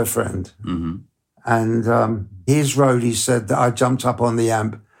his boyfriend. Mm-hmm. And his roadie said that I jumped up on the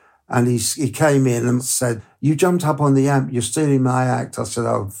amp. And he came in and said, "You jumped up on the amp, you're stealing my act." I said,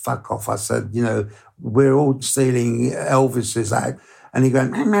 "Oh, fuck off." I said, "You know, we're all stealing Elvis's act." And he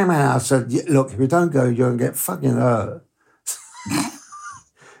went, "Meh." I said, "Look, if you don't go, you're going to get fucking hurt."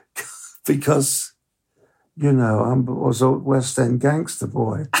 Because you know, I was a West End gangster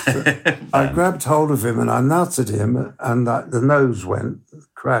boy. I grabbed hold of him and I nutted him, and the nose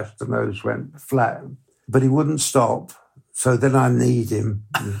crashed, the nose went flat. But he wouldn't stop. So then I kneed him.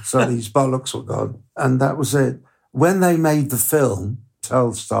 So these bollocks were gone. And that was it. When they made the film,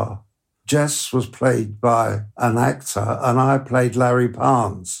 Telstar, Jess was played by an actor and I played Larry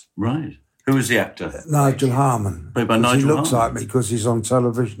Parnes. Right. Who was the actor? Nigel Harman. Played by Nigel He looks Harman. like me because he's on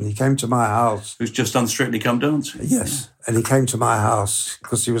television. He came to my house. Who's just done Strictly Come Dancing. Yes. Yeah. And he came to my house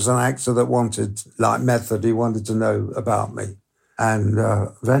because he was an actor that wanted, like method, he wanted to know about me. And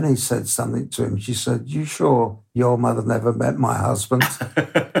Rennie said something to him. She said, "You sure your mother never met my husband?"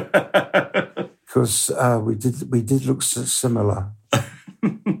 Because we did look similar.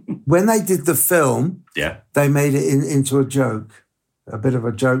 When they did the film, they made it into a joke, a bit of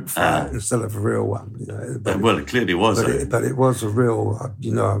a joke fight instead of a real one. You know, well, it clearly was. But it was a real,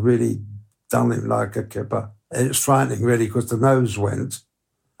 you know, I really done him like a kipper. And it's frightening, really, because the nose went.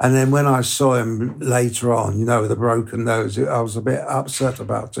 And then when I saw him later on, you know, with a broken nose, I was a bit upset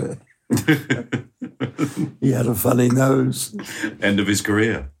about it. He had a funny nose. End of his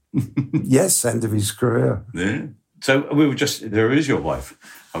career. Yes, end of his career. Yeah. So there is your wife.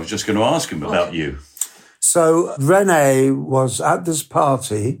 I was just going to ask him about you. So Renee was at this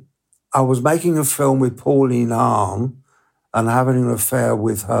party. I was making a film with Pauline Arn and having an affair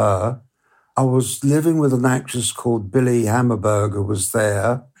with her. I was living with an actress called Billy Hammerberger was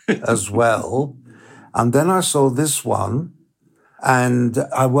there as well. And then I saw this one and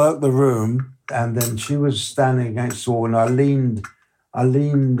I worked the room and then she was standing against the wall and I leaned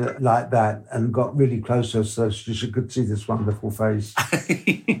like that and got really close to her so she could see this wonderful face.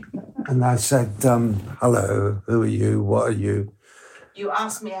 And I said, "Hello, who are you? What are you?" You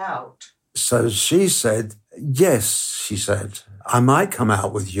asked me out. So she said, "Yes," she said, "I might come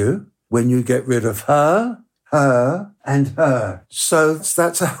out with you when you get rid of her, and her." So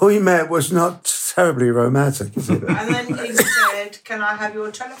that's how we met. It was not terribly romantic, is it? And then he said, "Can I have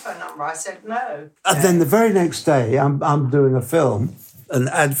your telephone number?" I said, "No." And then the very next day, I'm doing a film, an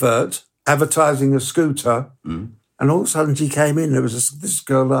advert, advertising a scooter, and all of a sudden she came in. There was this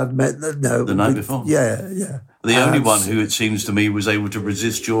girl I'd met the night before. Yeah. The only one who, it seems to me, was able to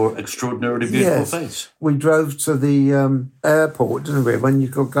resist your extraordinarily beautiful face. We drove to the airport, didn't we, when you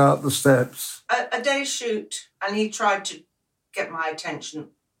could go up the steps. A day shoot, and he tried to get my attention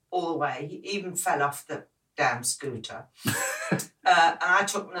all the way. He even fell off the damn scooter. And I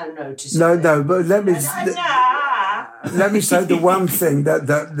took no notice of it. No, but let me say the one thing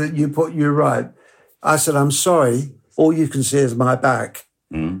that you're right. I said, "I'm sorry, all you can see is my back."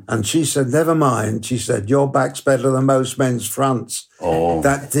 And she said, "Never mind." She said, "Your back's better than most men's fronts." Oh.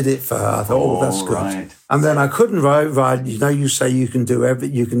 That did it for her. I thought, that's good. Right. And then I couldn't ride. You know, you say you can do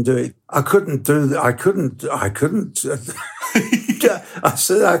everything, you can do it. I couldn't do that. I couldn't. I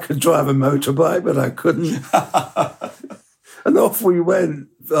said I could drive a motorbike, but I couldn't. And off we went.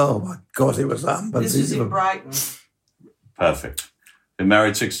 Oh, my God, it was unbelievable. This was in Brighton. Perfect. Been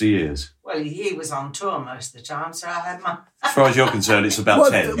married 60 years. Well, he was on tour most of the time, so I had my... As far as you're concerned, it's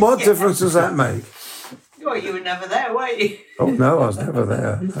about 10. What difference does that make? Well, you were never there, were you? Oh, no, I was never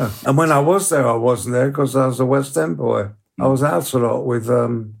there. No. And when I was there, I wasn't there because I was a West End boy. I was out a lot with,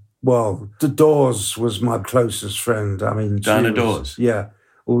 the Doors was my closest friend. I mean, Diana Dawes? Yeah.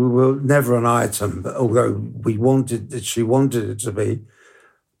 We were never an item, although she wanted it to be.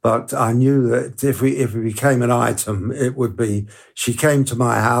 But I knew that if we became an item, it would be, she came to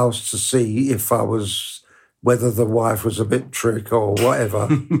my house to see whether the wife was a bit trick or whatever,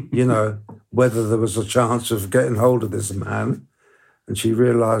 you know, whether there was a chance of getting hold of this man. And she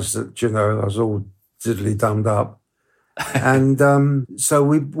realised that, you know, I was all diddly dummed up. And so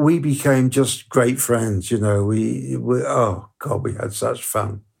we became just great friends, you know. We oh, God, we had such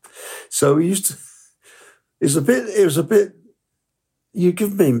fun. So we used to, it was a bit, you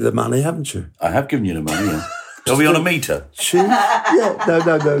give me the money, haven't you? I have given you the money, yeah. Are we on a meter?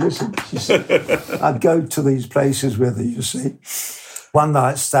 No, listen. She said, I'd go to these places with her, you see, one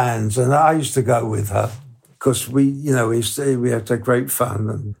night stands, and I used to go with her because we had great fun.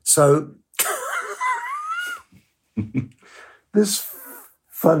 And so this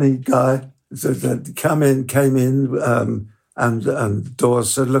funny guy came in, and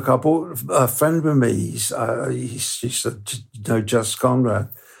Doris said, "Look, I brought a friend with me." She said, "You know Jess Conrad?"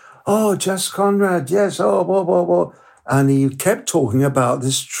 "Oh, Jess Conrad, yes. Oh, blah. And he kept talking about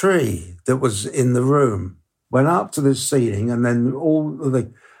this tree that was in the room. Went up to this ceiling, and then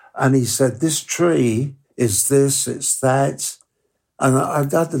and he said, "This tree is this, it's that." And I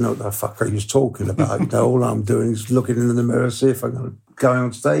didn't know what the fuck he was talking about. You know, all I'm doing is looking in the mirror, see if I'm going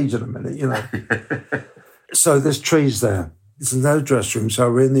on stage in a minute, you know. So there's trees there. There's no dressing room,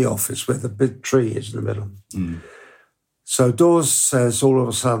 so we're in the office where the big tree is in the middle. So Dawes says all of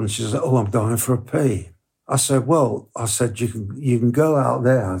a sudden, she says, "Oh, I'm dying for a pee." I said, you can go out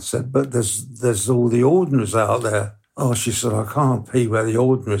there. I said, but there's all the ordinaries out there. Oh, she said, "I can't pee where the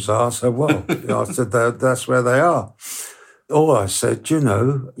ordinaries are." I said, I said, that's where they are. Or I said,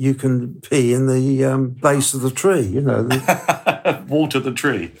 you can pee in the base of the tree, Water the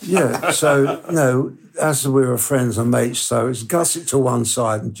tree. Yeah, so, as we were friends and mates, so it's gusset to one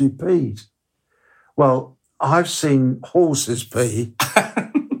side and you peed. Well, I've seen horses pee,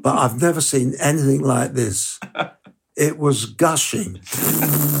 but I've never seen anything like this. It was gushing.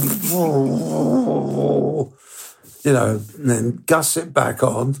 And then gusset back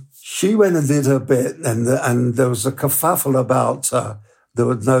on. She went and did her bit, and there was a kerfuffle about there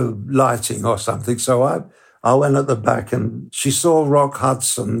was no lighting or something. So I went at the back, and she saw Rock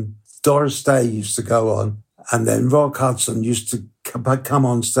Hudson. Doris Day used to go on, and then Rock Hudson used to come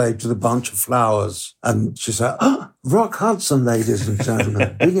on stage with a bunch of flowers. And she said, "Oh, Rock Hudson, ladies and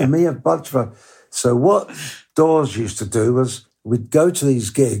gentlemen, bringing me a bunch of..." So what Dawes used to do was we'd go to these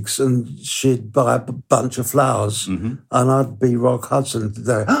gigs and she'd buy a bunch of flowers and I'd be Rock Hudson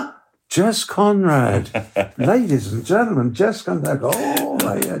today. Jess Conrad, ladies and gentlemen, Jess Conrad. Oh,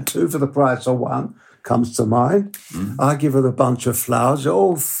 yeah, 2 for the price of 1 comes to mind. I give her a bunch of flowers.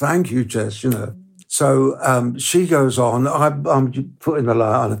 Oh, thank you, Jess, So she goes on, I'm putting the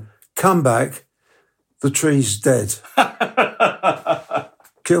light on, come back, the tree's dead.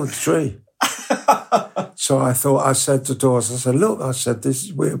 Killed the tree. So I said to Dawes, I said, "Look," I said,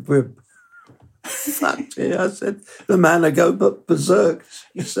 we're fucked here. I said, the man will go berserk.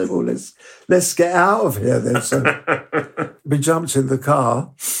 He said, "Well, let's get out of here then." So we jumped in the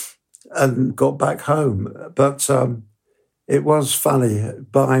car and got back home. But it was funny,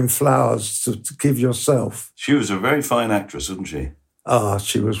 buying flowers to give yourself. She was a very fine actress, wasn't she?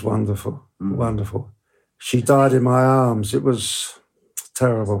 She was wonderful, wonderful. She died in my arms. It was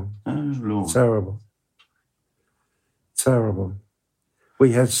terrible. Oh, Lord. Terrible.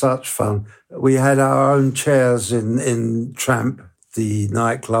 We had such fun. We had our own chairs in Tramp, the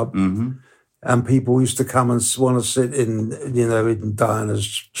nightclub, and people used to come and want to sit in Diana's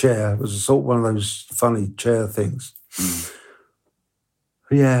chair. It was sort of one of those funny chair things.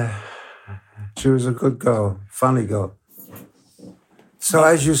 Yeah, she was a good girl, funny girl. So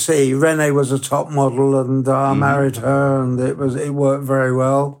as you see, Renee was a top model, and I married her, and it worked very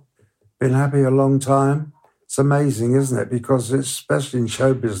well. Been happy a long time. It's amazing, isn't it? Because especially in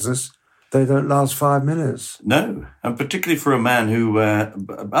show business, they don't last 5 minutes. No, and particularly for a man who,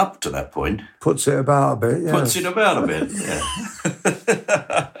 up to that point... Puts it about a bit, yes. Puts it about a bit, yeah.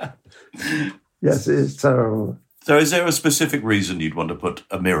 Yes, it is terrible. So is there a specific reason you'd want to put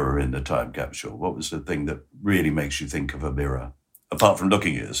a mirror in the time capsule? What was the thing that really makes you think of a mirror, apart from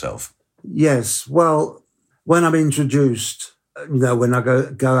looking at yourself? Yes, well, when I'm introduced, when I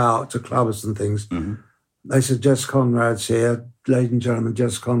go out to clubs and things... They said, "Jess Conrad's here, ladies and gentlemen,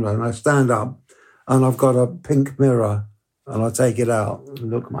 Jess Conrad." And I stand up and I've got a pink mirror and I take it out and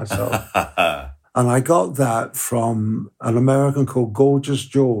look at myself. And I got that from an American called Gorgeous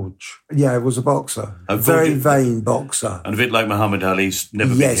George. Yeah, it was a boxer. A very vain boxer. And a bit like Muhammad Ali's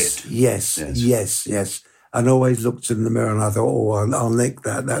never been hit. Yes. And always looked in the mirror and I thought, I'll nick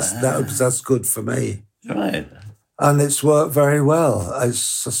that. That's good for me. Right. And it's worked very well.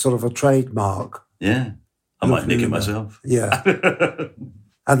 It's a sort of a trademark. Yeah. I might nick it myself. Yeah.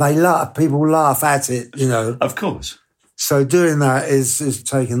 And people laugh at it, Of course. So doing that is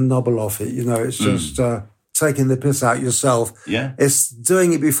taking the nobble off it, It's just taking the piss out yourself. Yeah. It's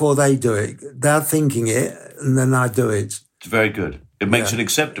doing it before they do it. They're thinking it, and then I do it. It's very good. It makes it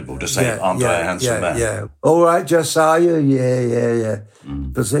acceptable to say, "Aren't I a handsome man?" Yeah. All right, Jess, are you? Yeah.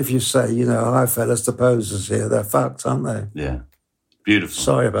 Because if you say, "Hi, fellas, the posers here," they're fucked, aren't they? Yeah. Beautiful.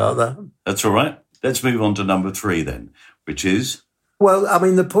 Sorry about that. That's all right. Let's move on to number 3 then, which is? Well, I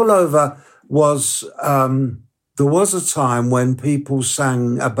mean, the pullover was... there was a time when people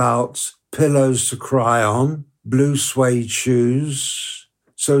sang about pillows to cry on, blue suede shoes.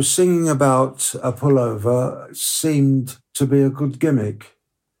 So singing about a pullover seemed to be a good gimmick.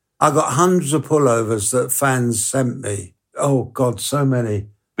 I got hundreds of pullovers that fans sent me. Oh, God, so many.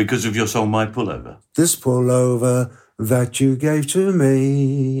 Because of your song, My Pullover? This pullover that you gave to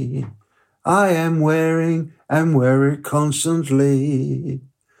me, I am wearing and wear it constantly.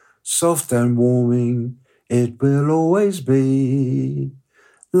 Soft and warming, it will always be.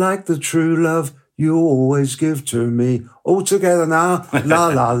 Like the true love you always give to me. All together now. La,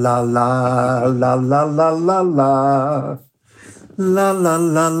 la, la, la, la, la, la, la, la. La, la,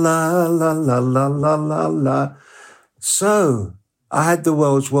 la, la, la, la, la, la, la, la. So I had the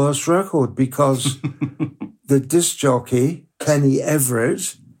world's worst record because the disc jockey, Kenny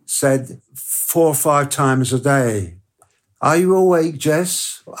Everett, said 4 or 5 times a day, "Are you awake,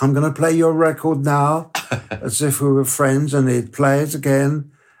 Jess? I'm going to play your record now," as if we were friends, and he'd play it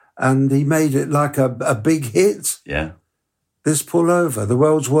again. And he made it like a big hit. Yeah. This Pullover, the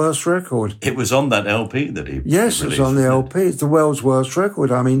world's worst record. It was on that LP that he Yes, it was on the LP. It's the world's worst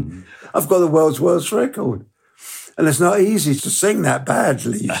record. I mean, I've got the world's worst record. And it's not easy to sing that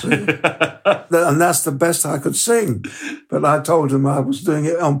badly, you see. And that's the best I could sing. But I told him I was doing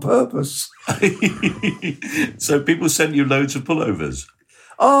it on purpose. So people sent you loads of pullovers?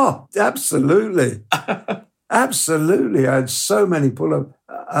 Oh, absolutely. Absolutely. I had so many pullovers.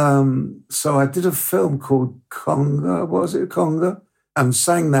 So I did a film called Conga, was it Conga? And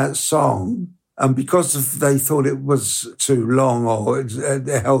sang that song. And because they thought it was too long or it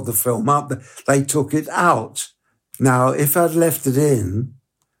held the film up, they took it out. Now, if I'd left it in,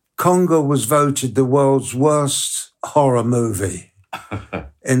 Conga was voted the world's worst horror movie.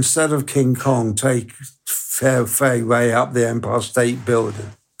 Instead of King Kong take fair way up the Empire State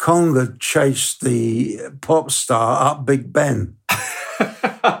Building, Conga chased the pop star up Big Ben.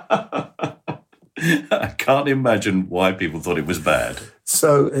 I can't imagine why people thought it was bad.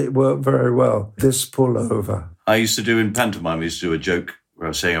 So it worked very well. This Pullover. I used to do in pantomime, I used to do a joke where I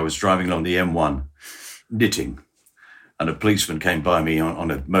was saying I was driving along the M1, knitting, and a policeman came by me on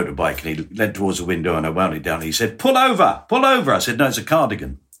a motorbike and he leant towards the window and I wound it down and he said, pull over. I said, no, it's a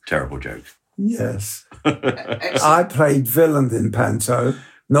cardigan. Terrible joke. Yes. I played villain in panto,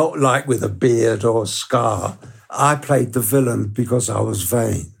 not like with a beard or scar. I played the villain because I was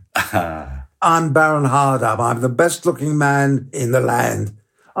vain. I'm Baron Hardup. I'm the best-looking man in the land.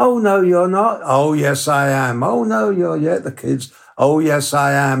 Oh, no, you're not. Oh, yes, I am. Oh, no, you're yet the kids. Oh, yes,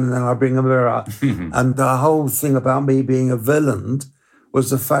 I am. And then I bring a mirror. And the whole thing about me being a villain was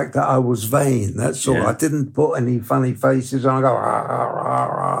the fact that I was vain. That's all. Yeah. I didn't put any funny faces on. I go, rah, rah,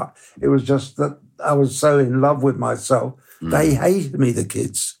 rah. It was just that I was so in love with myself. They hated me, the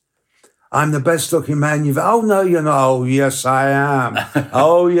kids. I'm the best-looking man you've... Oh, no, you're not. Oh, yes, I am.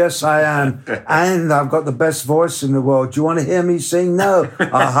 Oh, yes, I am. And I've got the best voice in the world. Do you want to hear me sing? No.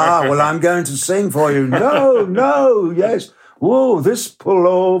 Aha, well, I'm going to sing for you. No, yes. Whoa, this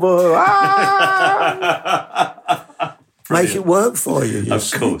pullover. Ah! Make it work for you, Of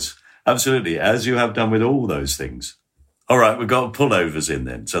course. Absolutely, as you have done with all those things. All right, we've got pullovers in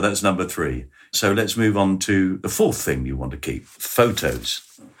then. So that's number 3. So let's move on to the 4th thing you want to keep, photos.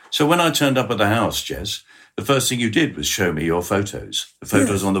 So when I turned up at the house, Jess, the first thing you did was show me your photos. The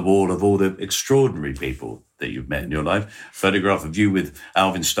photos on the wall of all the extraordinary people that you've met in your life. Photograph of you with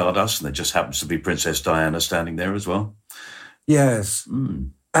Alvin Stardust, and there just happens to be Princess Diana standing there as well. Yes.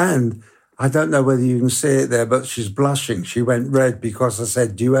 And I don't know whether you can see it there, but she's blushing. She went red because I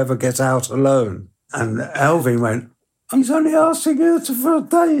said, do you ever get out alone? And Alvin went, he's only asking you for a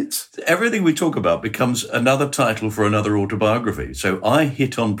date. Everything we talk about becomes another title for another autobiography. So I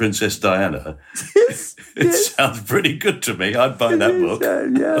hit on Princess Diana. Yes, It sounds pretty good to me. I'd buy that book.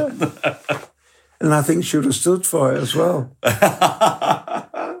 Yeah. And I think she would have stood for it as well.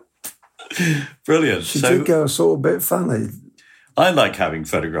 Brilliant. She did go sort of a bit funny. I like having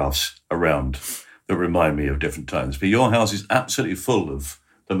photographs around that remind me of different times. But your house is absolutely full of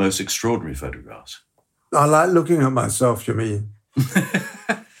the most extraordinary photographs. I like looking at myself, you mean?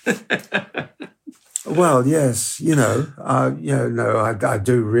 Well, yes, I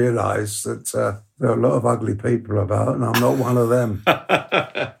do realise that there are a lot of ugly people about, and I'm not one of them.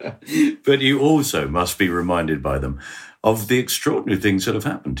 But you also must be reminded by them of the extraordinary things that have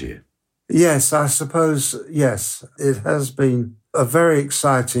happened to you. Yes, I suppose, yes. It has been a very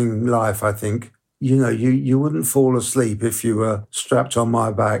exciting life, I think. You wouldn't fall asleep if you were strapped on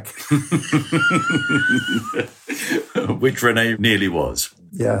my back. Which Renee nearly was.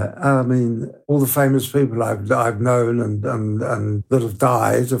 Yeah, I mean, all the famous people I've known and that have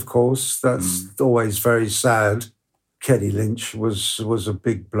died, of course, that's always very sad. Kenny Lynch was a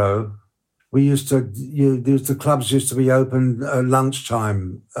big blow. The clubs used to be open at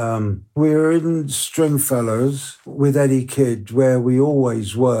lunchtime. We were in Stringfellows with Eddie Kidd, where we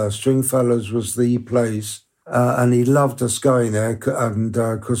always were. Stringfellows was the place, and he loved us going there, and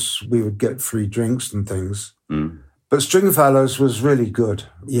because we would get free drinks and things. But Stringfellows was really good.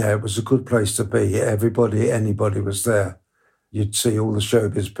 Yeah, it was a good place to be. Anybody was there. You'd see all the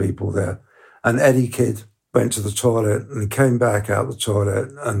showbiz people there. And Eddie Kidd went to the toilet and he came back out the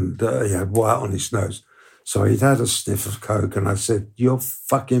toilet and he had white on his nose. So he'd had a sniff of coke and I said, you're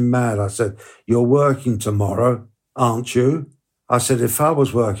fucking mad. I said, you're working tomorrow, aren't you? I said, if I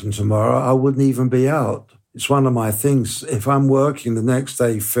was working tomorrow, I wouldn't even be out. It's one of my things. If I'm working the next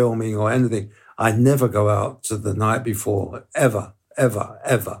day filming or anything, I never go out to the night before, ever, ever,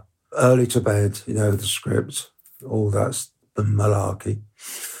 ever. Early to bed, the script, all that's the malarkey.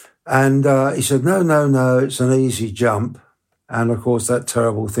 And he said, no, it's an easy jump. And, of course, that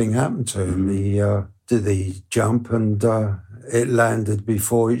terrible thing happened to him. He did the jump and it landed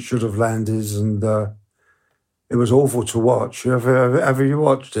before it should have landed, and it was awful to watch. Have you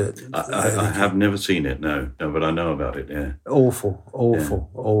watched it? I have never seen it, no, but I know about it, yeah.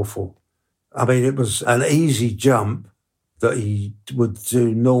 Awful. I mean, it was an easy jump that he would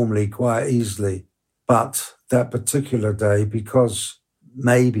do normally quite easily. But that particular day, because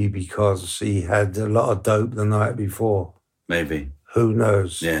he had a lot of dope the night before. Maybe. Who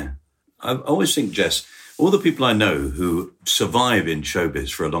knows? Yeah. I always think, Jess, all the people I know who survive in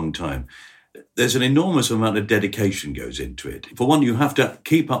showbiz for a long time, there's an enormous amount of dedication goes into it. For one, you have to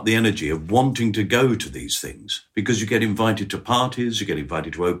keep up the energy of wanting to go to these things because you get invited to parties, you get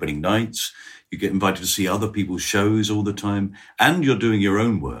invited to opening nights, you get invited to see other people's shows all the time, and you're doing your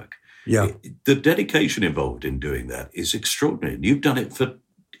own work. Yeah. The dedication involved in doing that is extraordinary. And you've done it for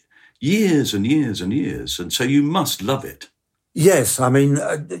years and years and years, and so you must love it. Yes, I mean,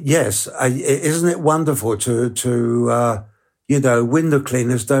 yes. Isn't it wonderful to window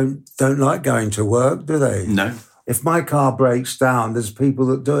cleaners don't like going to work, do they? No. If my car breaks down, there's people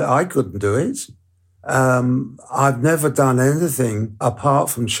that do it. I couldn't do it. I've never done anything apart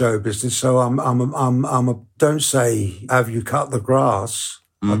from show business, so don't say, have you cut the grass?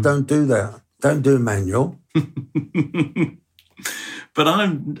 I don't do that. Don't do manual. But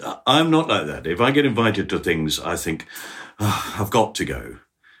I'm not like that. If I get invited to things, I think, I've got to go.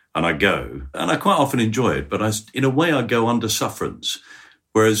 And I go. And I quite often enjoy it. But in a way, I go under sufferance.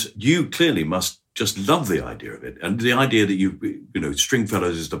 Whereas you clearly must just love the idea of it. And the idea that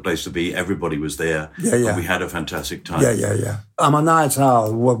Stringfellows is the place to be. Everybody was there. Yeah. And we had a fantastic time. Yeah. I'm a night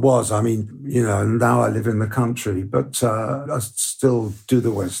owl. I mean, now I live in the country, but I still do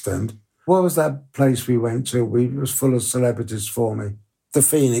the West End. What was that place we went to? It was full of celebrities for me. The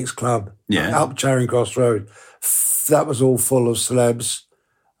Phoenix Club. Yeah. Up Charing Cross Road. That was all full of celebs.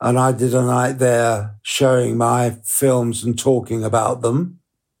 And I did a night there showing my films and talking about them.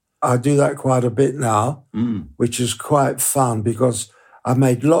 I do that quite a bit now, which is quite fun because I've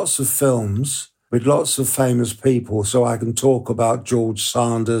made lots of films with lots of famous people, so I can talk about George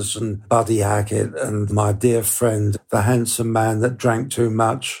Sanders and Buddy Hackett and my dear friend, the handsome man that drank too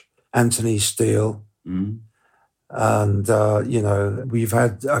much, Anthony Steele. And, we've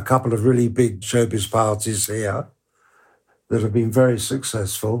had a couple of really big showbiz parties here that have been very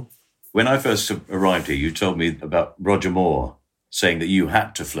successful. When I first arrived here, you told me about Roger Moore saying that you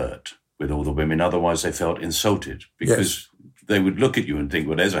had to flirt with all the women, otherwise they felt insulted because they would look at you and think,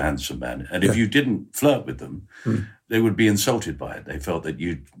 well, there's a handsome man. And if you didn't flirt with them, they would be insulted by it. They felt that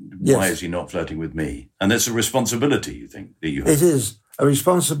why is he not flirting with me? And that's a responsibility, you think, that you have. It is a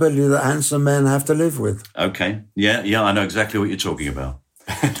responsibility that handsome men have to live with. Okay. Yeah, I know exactly what you're talking about.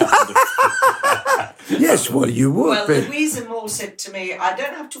 Yes, well, you would. Well, Louisa Moore said to me, I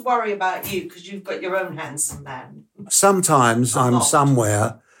don't have to worry about you because you've got your own handsome man. Sometimes I'm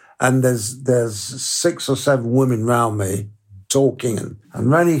somewhere and there's 6 or 7 women round me talking and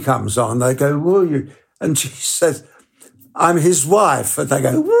Rennie comes on, they go, who are you? And she says, I'm his wife. And they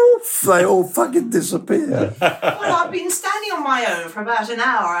go, woof, they all fucking disappear. Well, I've been standing on my own for about an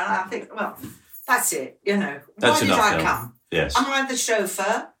hour and I think, well, that's it, That's Why did I come? Yes. Am I the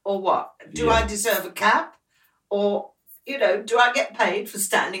chauffeur or what? Do I deserve a cab? Or, do I get paid for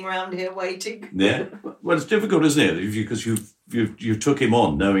standing around here waiting? Yeah. Well, it's difficult, isn't it? Because you took him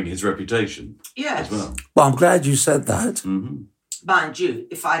on knowing his reputation. Yes. As well. Well, I'm glad you said that. Mm-hmm. Mind you,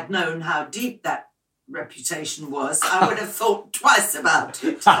 if I'd known how deep that reputation was, I would have thought twice about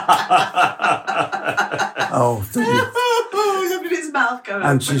it. Oh, look at his mouth going.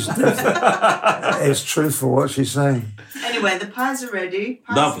 And she's it's truthful what she's saying. Anyway, the pies are ready.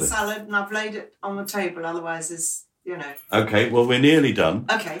 Pies Lovely. and salad, and I've laid it on the table. Otherwise, there's, Okay, well, we're nearly done.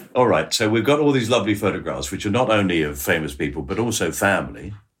 Okay. All right, so we've got all these lovely photographs, which are not only of famous people, but also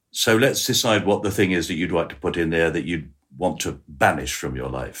family. So let's decide what the thing is that you'd like to put in there that you'd want to banish from your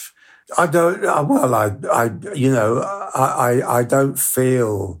life. I don't, I don't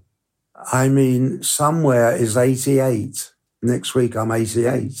feel, somewhere is 88. Next week I'm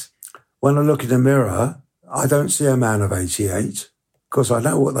 88. When I look in the mirror, I don't see a man of 88 because I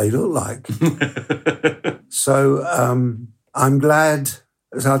know what they look like. So I'm glad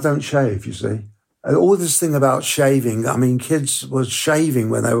I don't shave, you see. All this thing about shaving, kids were shaving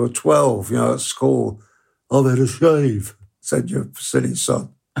when they were 12, at school. Oh, they had to shave. Said, you silly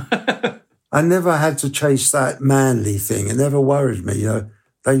sod. I never had to chase that manly thing. It never worried me,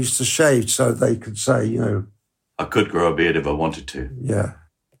 They used to shave so they could say, I could grow a beard if I wanted to. Yeah.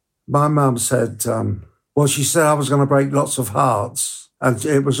 My mum said, she said I was going to break lots of hearts. And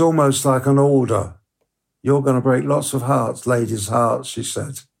it was almost like an order. You're going to break lots of hearts, ladies' hearts, she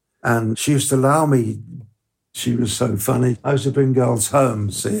said. And she used to allow me. She was so funny. I used to bring girls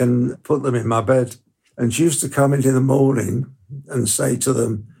home, see, and put them in my bed. And she used to come in the morning and say to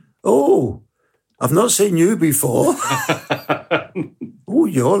them, "Oh, I've not seen you before." "Oh,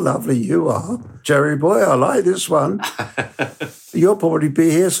 you're lovely, you are. Jerry boy, I like this one. You'll probably be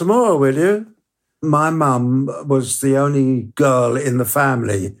here tomorrow, will you?" My mum was the only girl in the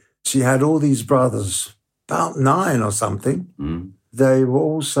family. She had all these brothers, about 9 or something. Mm. They were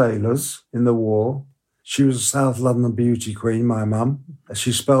all sailors in the war. She was a South London beauty queen, my mum.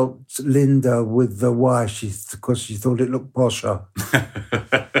 She spelt Linda with the Y because she thought it looked posher.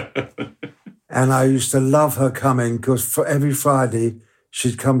 And I used to love her coming because for every Friday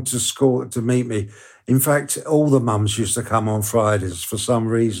she'd come to school to meet me. In fact, all the mums used to come on Fridays for some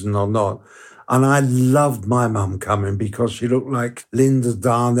reason or not. And I loved my mum coming because she looked like Linda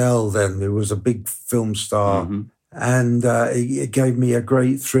Darnell then, who was a big film star. Mm-hmm. And it gave me a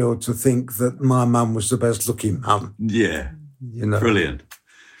great thrill to think that my mum was the best-looking mum. Yeah, Brilliant.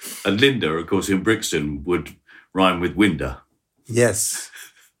 And Linda, of course, in Brixton would rhyme with Winder. Yes.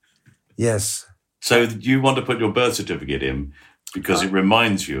 Yes. So you want to put your birth certificate in because it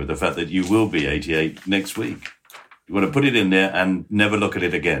reminds you of the fact that you will be 88 next week. You want to put it in there and never look at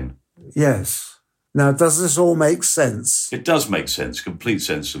it again. Yes. Now, does this all make sense? It does make sense, complete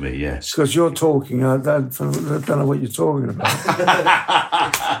sense to me, yes. Because you're talking, I don't know what you're talking about.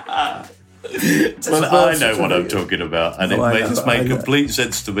 Well, I know what I'm talking about, and it's made complete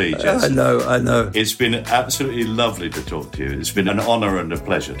sense to me, Jess. I know. It's been absolutely lovely to talk to you. It's been an honour and a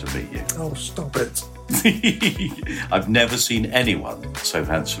pleasure to meet you. Oh, stop it. I've never seen anyone so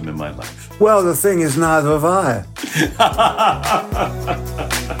handsome in my life. Well, the thing is, neither have I.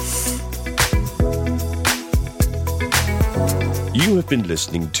 You have been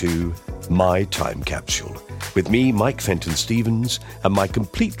listening to My Time Capsule with me, Mike Fenton-Stevens, and my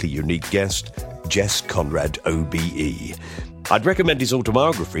completely unique guest, Jess Conrad, OBE. I'd recommend his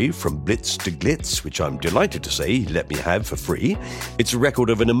autobiography, From Blitz to Glitz, which I'm delighted to say he let me have for free. It's a record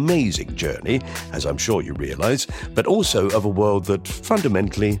of an amazing journey, as I'm sure you realise, but also of a world that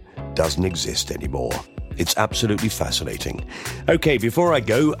fundamentally doesn't exist anymore. It's absolutely fascinating. Okay, before I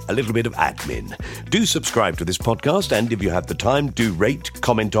go, a little bit of admin. Do subscribe to this podcast, and if you have the time, do rate,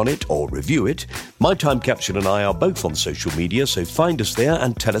 comment on it, or review it. My Time Capsule and I are both on social media, so find us there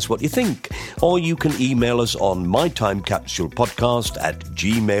and tell us what you think. Or you can email us on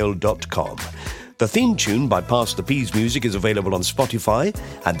mytimecapsulepodcast@gmail.com. The theme tune by Pass the Peas Music is available on Spotify,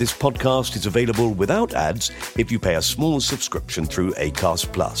 and this podcast is available without ads if you pay a small subscription through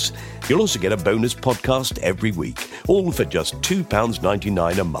Acast+. You'll also get a bonus podcast every week, all for just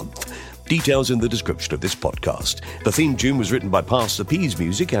 £2.99 a month. Details in the description of this podcast. The theme tune was written by Pass the Peas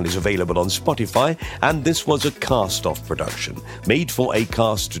Music and is available on Spotify, and this was a cast-off production, made for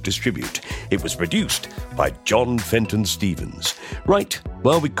Acast to distribute. It was produced by John Fenton-Stevens. Right,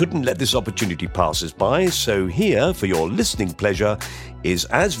 well, we couldn't let this opportunity pass us by, so here, for your listening pleasure, is,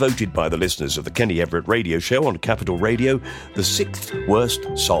 as voted by the listeners of the Kenny Everett radio show on Capital Radio, the 6th worst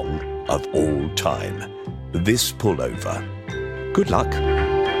song of all time. This Pullover. Good luck.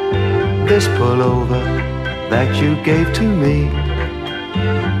 This pullover that you gave to me,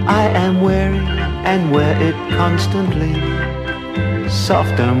 I am wearing and wear it constantly,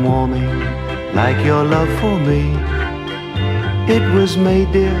 soft and warming like your love for me. It was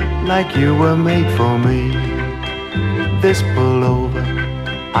made, dear, like you were made for me. This pullover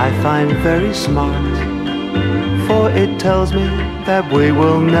I find very smart, for it tells me that we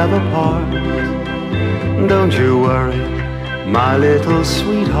will never part. Don't you worry, my little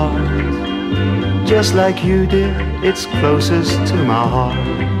sweetheart, just like you, dear, it's closest to my heart.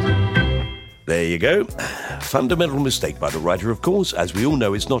 There you go. Fundamental mistake by the writer, of course. As we all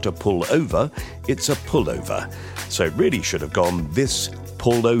know, it's not a pull over, it's a pullover. So it really should have gone This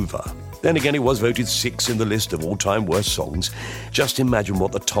Pulled Over. Then again, it was voted 6th in the list of all-time worst songs. Just imagine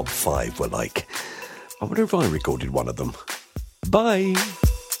what the top 5 were like. I wonder if I recorded one of them. Bye!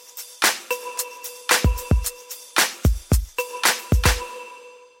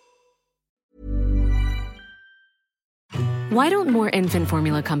 Why don't more infant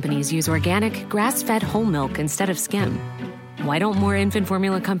formula companies use organic, grass-fed whole milk instead of skim? Why don't more infant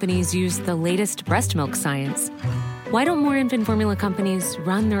formula companies use the latest breast milk science? Why don't more infant formula companies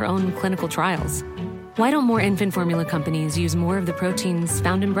run their own clinical trials? Why don't more infant formula companies use more of the proteins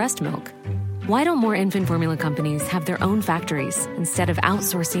found in breast milk? Why don't more infant formula companies have their own factories instead of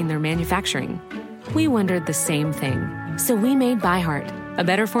outsourcing their manufacturing? We wondered the same thing. So we made ByHeart, a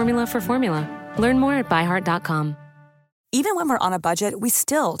better formula for formula. Learn more at byheart.com. Even when we're on a budget, we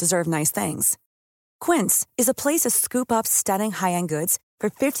still deserve nice things. Quince is a place to scoop up stunning high-end goods for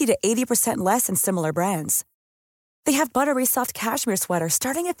 50 to 80% less than similar brands. They have buttery soft cashmere sweaters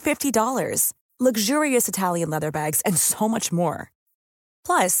starting at $50, luxurious Italian leather bags, and so much more.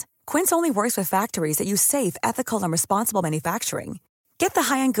 Plus, Quince only works with factories that use safe, ethical, and responsible manufacturing. Get the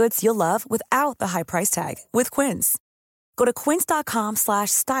high-end goods you'll love without the high price tag with Quince. Go to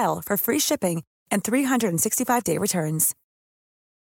quince.com/style for free shipping and 365-day returns.